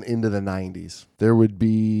moving on into the 90s, there would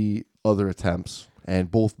be other attempts.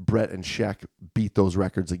 And both Brett and Sheck beat those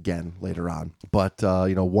records again later on. But,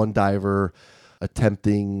 one diver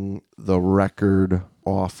attempting the record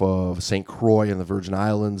off of St. Croix in the Virgin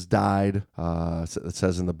Islands died. It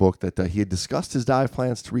says in the book that he had discussed his dive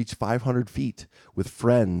plans to reach 500 feet with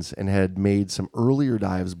friends and had made some earlier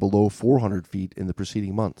dives below 400 feet in the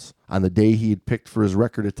preceding months. On the day he had picked for his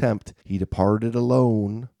record attempt, he departed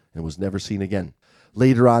alone and was never seen again.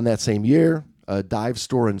 Later on that same year, a dive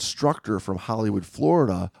store instructor from Hollywood,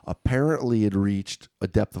 Florida, apparently had reached a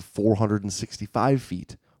depth of 465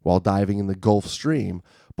 feet while diving in the Gulf Stream,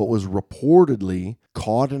 but was reportedly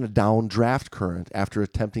caught in a downdraft current after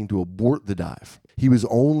attempting to abort the dive. He was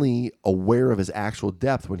only aware of his actual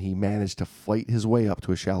depth when he managed to fight his way up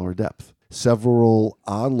to a shallower depth. Several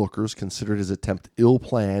onlookers considered his attempt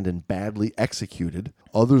ill-planned and badly executed.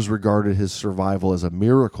 Others regarded his survival as a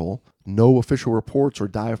miracle. No official reports or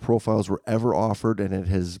dive profiles were ever offered, and it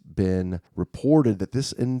has been reported that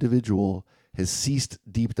this individual has ceased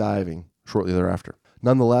deep diving shortly thereafter.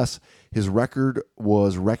 Nonetheless, his record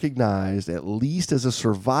was recognized at least as a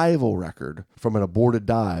survival record from an aborted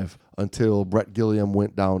dive until Brett Gilliam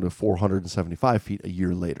went down to 475 feet a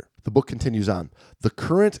year later. The book continues on. The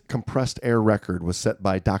current compressed air record was set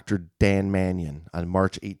by Dr. Dan Mannion on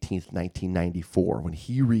March 18, 1994, when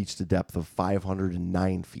he reached a depth of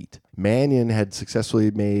 509 feet. Mannion had successfully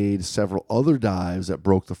made several other dives that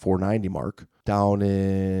broke the 490 mark down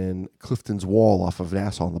in Clifton's Wall off of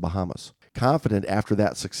Nassau in the Bahamas. Confident after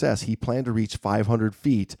that success, he planned to reach 500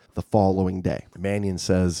 feet the following day. Mannion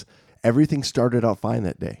says, everything started out fine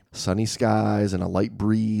that day. Sunny skies and a light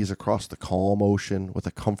breeze across the calm ocean with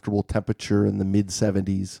a comfortable temperature in the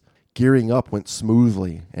mid-70s. Gearing up went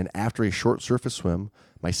smoothly, and after a short surface swim,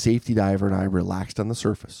 my safety diver and I relaxed on the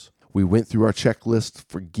surface. We went through our checklist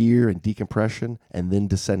for gear and decompression and then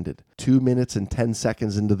descended. 2 minutes and 10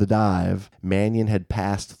 seconds into the dive, Mannion had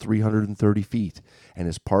passed 330 feet, and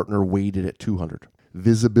his partner waited at 200.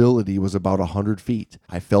 Visibility was about 100 feet.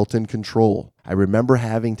 I felt in control. I remember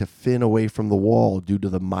having to fin away from the wall due to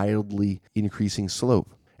the mildly increasing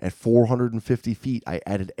slope. At 450 feet, I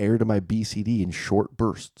added air to my BCD in short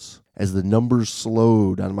bursts. As the numbers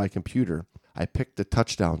slowed on my computer, I picked a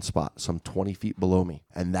touchdown spot some 20 feet below me.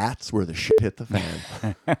 And that's where the shit hit the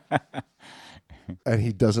fan. And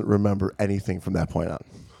he doesn't remember anything from that point on.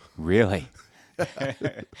 Really?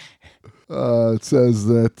 It says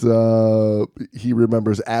that he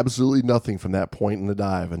remembers absolutely nothing from that point in the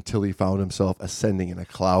dive until he found himself ascending in a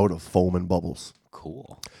cloud of foam and bubbles.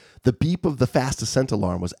 Cool. The beep of the fast ascent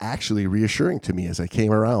alarm was actually reassuring to me as I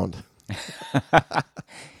came around.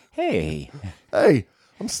 Hey,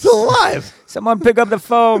 I'm still alive. Someone pick up the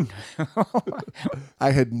phone.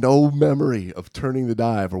 I had no memory of turning the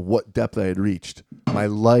dive or what depth I had reached. My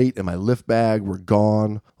light and my lift bag were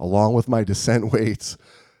gone, along with my descent weights.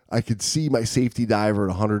 I could see my safety diver at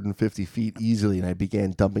 150 feet easily, and I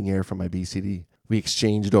began dumping air from my BCD. We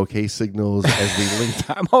exchanged okay signals as we linked.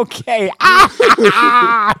 I'm okay.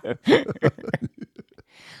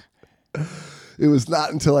 It was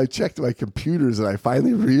not until I checked my computers that I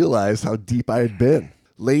finally realized how deep I had been.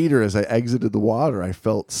 Later, as I exited the water, I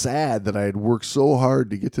felt sad that I had worked so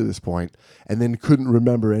hard to get to this point and then couldn't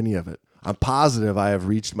remember any of it. I'm positive I have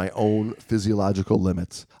reached my own physiological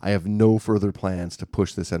limits. I have no further plans to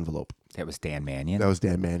push this envelope. That was Dan Mannion? That was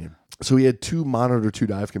Dan Mannion. So he had two Monitor 2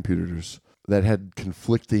 dive computers that had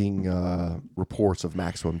conflicting reports of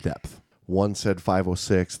maximum depth. One said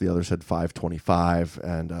 506, the other said 525,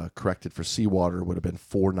 and corrected for seawater would have been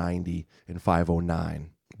 490 and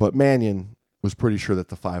 509. But Mannion was pretty sure that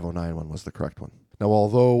the 509 one was the correct one. Now,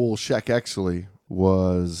 although Sheck Exley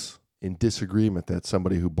was in disagreement that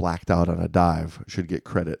somebody who blacked out on a dive should get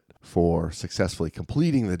credit for successfully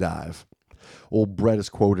completing the dive, old Brett is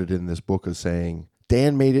quoted in this book as saying,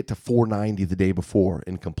 Dan made it to 490 the day before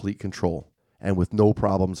in complete control and with no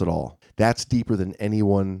problems at all. That's deeper than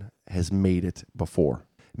anyone has made it before.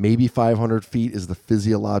 Maybe 500 feet is the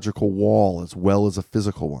physiological wall as well as a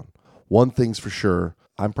physical one. One thing's for sure,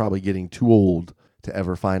 I'm probably getting too old to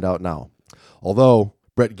ever find out now. Although,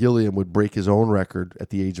 Brett Gilliam would break his own record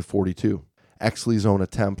at the age of 42. Exley's own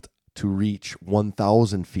attempt to reach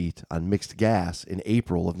 1,000 feet on mixed gas in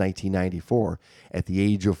April of 1994 at the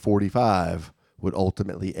age of 45 would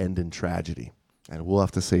ultimately end in tragedy. And we'll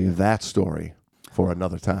have to save that story for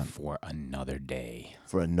another time. For another day.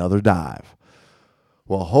 For another dive.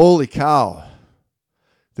 Well, holy cow.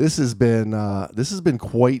 This has been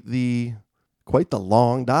quite the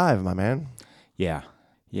long dive, my man. Yeah.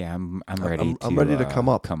 Yeah, I'm ready I'm ready to come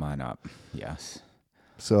up. Come on up. Yes.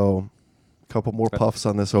 So, a couple more puffs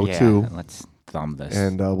on this O2. Yeah, let's thumb this.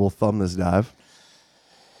 And we'll thumb this dive.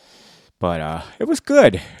 But it was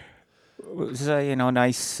good. It was a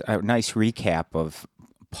nice recap of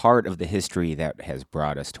part of the history that has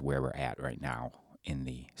brought us to where we're at right now in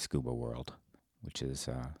the scuba world, which is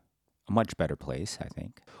a much better place, I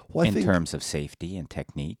think, in terms of safety and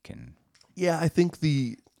technique. And yeah, I think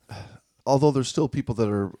although there's still people that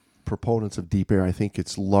are proponents of deep air, I think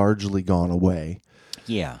it's largely gone away.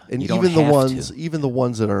 Yeah, and even the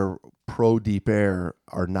ones that are pro deep air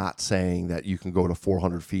are not saying that you can go to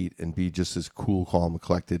 400 feet and be just as cool, calm,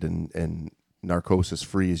 collected, and narcosis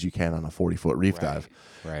free as you can on a 40-foot reef dive.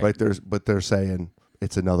 Right. But they're saying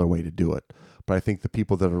it's another way to do it. But I think the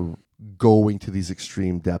people that are going to these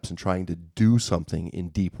extreme depths and trying to do something in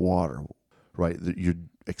deep water, right? You're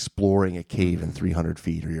exploring a cave in 300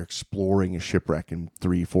 feet, or you're exploring a shipwreck in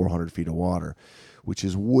 400 feet of water, which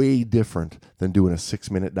is way different than doing a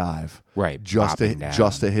 6-minute dive, right? Just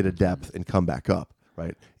to hit a depth and come back up,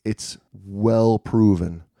 right? It's well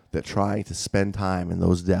proven that trying to spend time in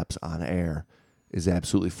those depths on air is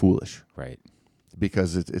absolutely foolish, right?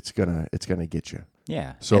 Because it's gonna get you.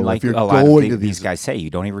 Yeah. So and like if you're a lot going of to these guys say,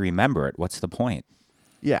 you don't even remember it. What's the point?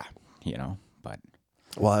 Yeah. But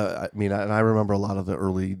well, I mean, and I remember a lot of the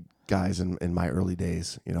early guys in my early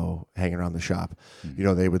days, hanging around the shop,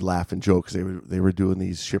 they would laugh and joke because they were doing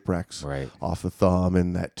these shipwrecks off the thumb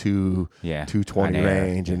in that 220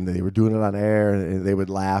 range, and they were doing it on air, and they would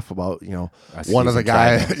laugh about, one of the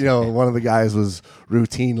guys was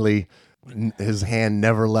routinely, his hand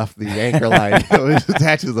never left the anchor line. It was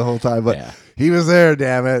attached the whole time, but he was there,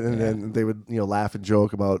 damn it. And then they would, laugh and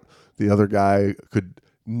joke about the other guy could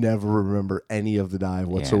never remember any of the dive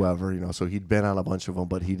whatsoever. So he'd been on a bunch of them,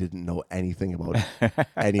 but he didn't know anything about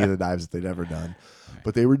any of the dives that they'd ever done.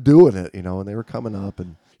 But they were doing it, and they were coming up,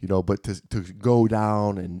 and but to go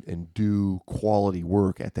down and do quality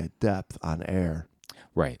work at that depth on air.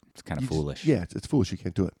 Right. It's kind of foolish. It's foolish. You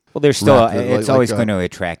can't do it. Well, there's still, it's always going to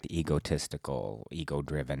attract egotistical,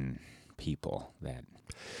 ego-driven people.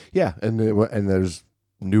 Yeah, and there's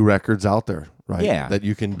new records out there, right? Yeah. That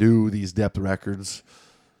you can do these depth records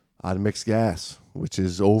on mixed gas, which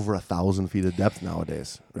is over 1,000 feet of depth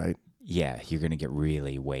nowadays, right? Yeah, you're going to get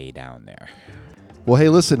really way down there. Well, hey,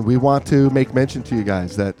 listen, we want to make mention to you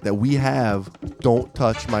guys that we have Don't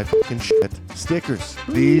Touch My Fucking Shit stickers.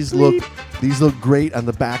 These look great on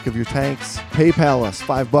the back of your tanks. PayPal us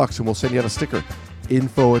 $5 and we'll send you out a sticker.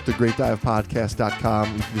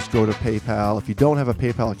 info@thegreatdivepodcast.com. You can just go to PayPal. If you don't have a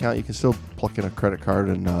PayPal account, you can still plug in a credit card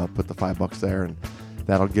and put the $5 there, and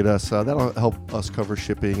that'll get us. That'll help us cover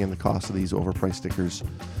shipping and the cost of these overpriced stickers.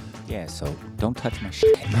 Yeah, so don't touch my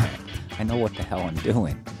shit. I know what the hell I'm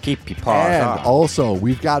doing. Keep your paws off. And also,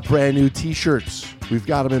 we've got brand new T-shirts. We've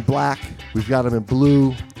got them in black. We've got them in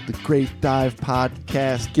blue. The Great Dive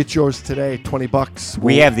Podcast. Get yours today, $20.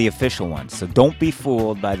 We have the official ones, so don't be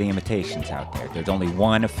fooled by the imitations out there. There's only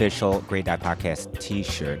one official Great Dive Podcast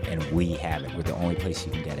T-shirt, and we have it. We're the only place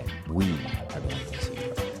you can get it. We are the only place you can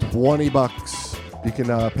get it. $20. You can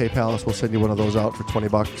PayPal us. We'll send you one of those out for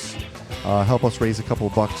 $20. Help us raise a couple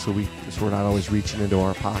of bucks so we're not always reaching into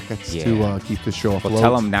our pockets to keep the show afloat. Well,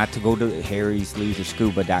 tell them not to go to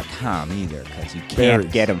harrysleisurescuba.com either, because you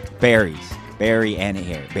can't get them. Barry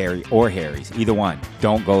or Harry's, either one.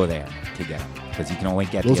 Don't go there to get them, because you can only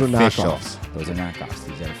get those the official. Knockoffs. Those are knockoffs.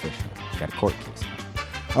 These are official. Got a court case.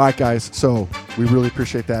 All right, guys. So we really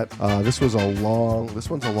appreciate that. This one's a long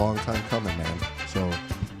time coming, man. So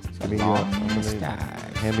give me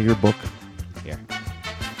hand me your book. Here.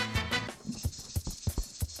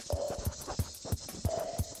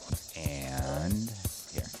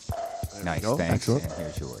 Nice, thanks. Excellent. And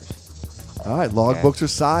here's yours. All right, books are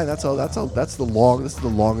signed. This is the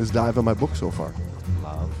longest dive in my book so far.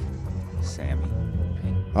 Love, Sammy.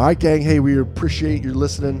 All right, gang. Hey, we appreciate you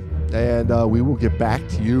listening, and we will get back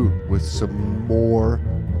to you with some more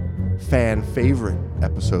fan favorite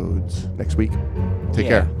episodes next week. Take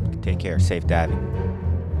care. Take care. Safe diving.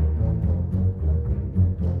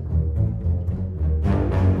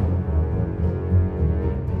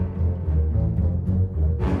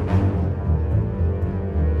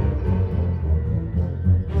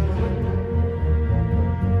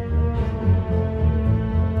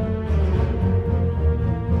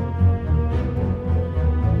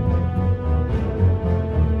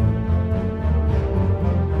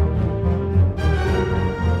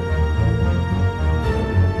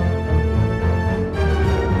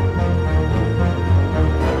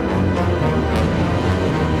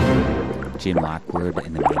 Jim Lockwood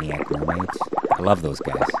and the Maniac Mermaids. I love those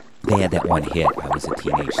guys. They had that one hit, I Was a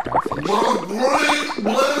Teenage Starfish.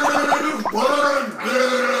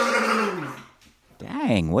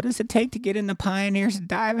 Dang, what does it take to get in the Pioneers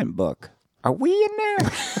Diving book? Are we in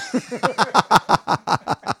there?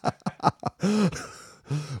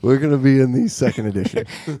 We're going to be in the second edition.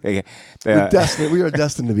 Okay. We are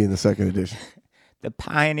destined to be in the second edition. The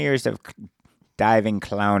Pioneers of Diving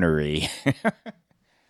Clownery.